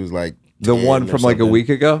where he was like the one from like a week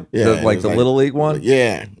ago. Yeah, the Little League one.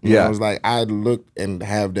 Yeah, I was like, I look and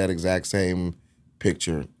have that exact same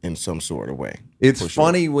picture in some sort of way. It's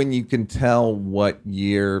funny when you can tell what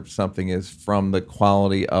year something is from the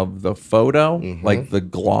quality of the photo, like the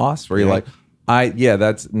gloss, where you're like,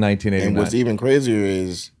 that's 1989. And what's even crazier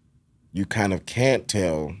is you kind of can't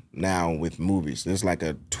tell now with movies. There's like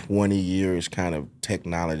a 20 years kind of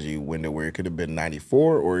technology window where it could have been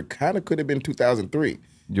 94 or it kind of could have been 2003.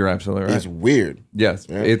 You're absolutely right. It's weird. Yes.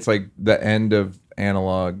 Yeah. It's like the end of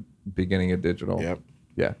analog, beginning of digital. Yep.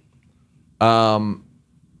 Yeah.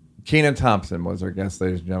 Kenan Thompson was our guest,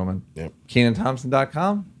 ladies and gentlemen. Yep.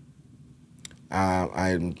 KenanThompson.com.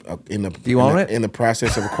 I'm in the. Do you own it? In the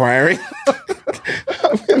process of acquiring.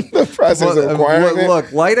 I'm in the process of acquiring it.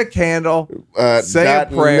 Look, light a candle, say a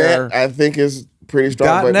prayer. .net, I think is pretty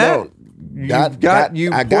strong. But .net? no. You got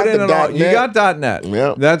 .net.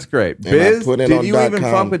 Yep. That's great. And Biz, I put it did on you even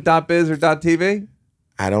 .com. fuck with .biz or .tv?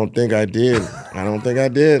 I don't think I did.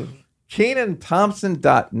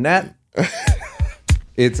 KenanThompson.net.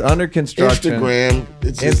 It's under construction. Instagram.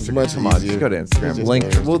 It's just much Come on, easier. just go to Instagram. Just Link. go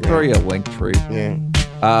to We'll Instagram. throw you a link tree.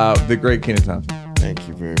 Yeah. The great Kenan Thompson. Thank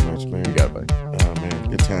you very much, man. You got it, buddy. Oh, man.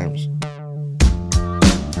 Good times.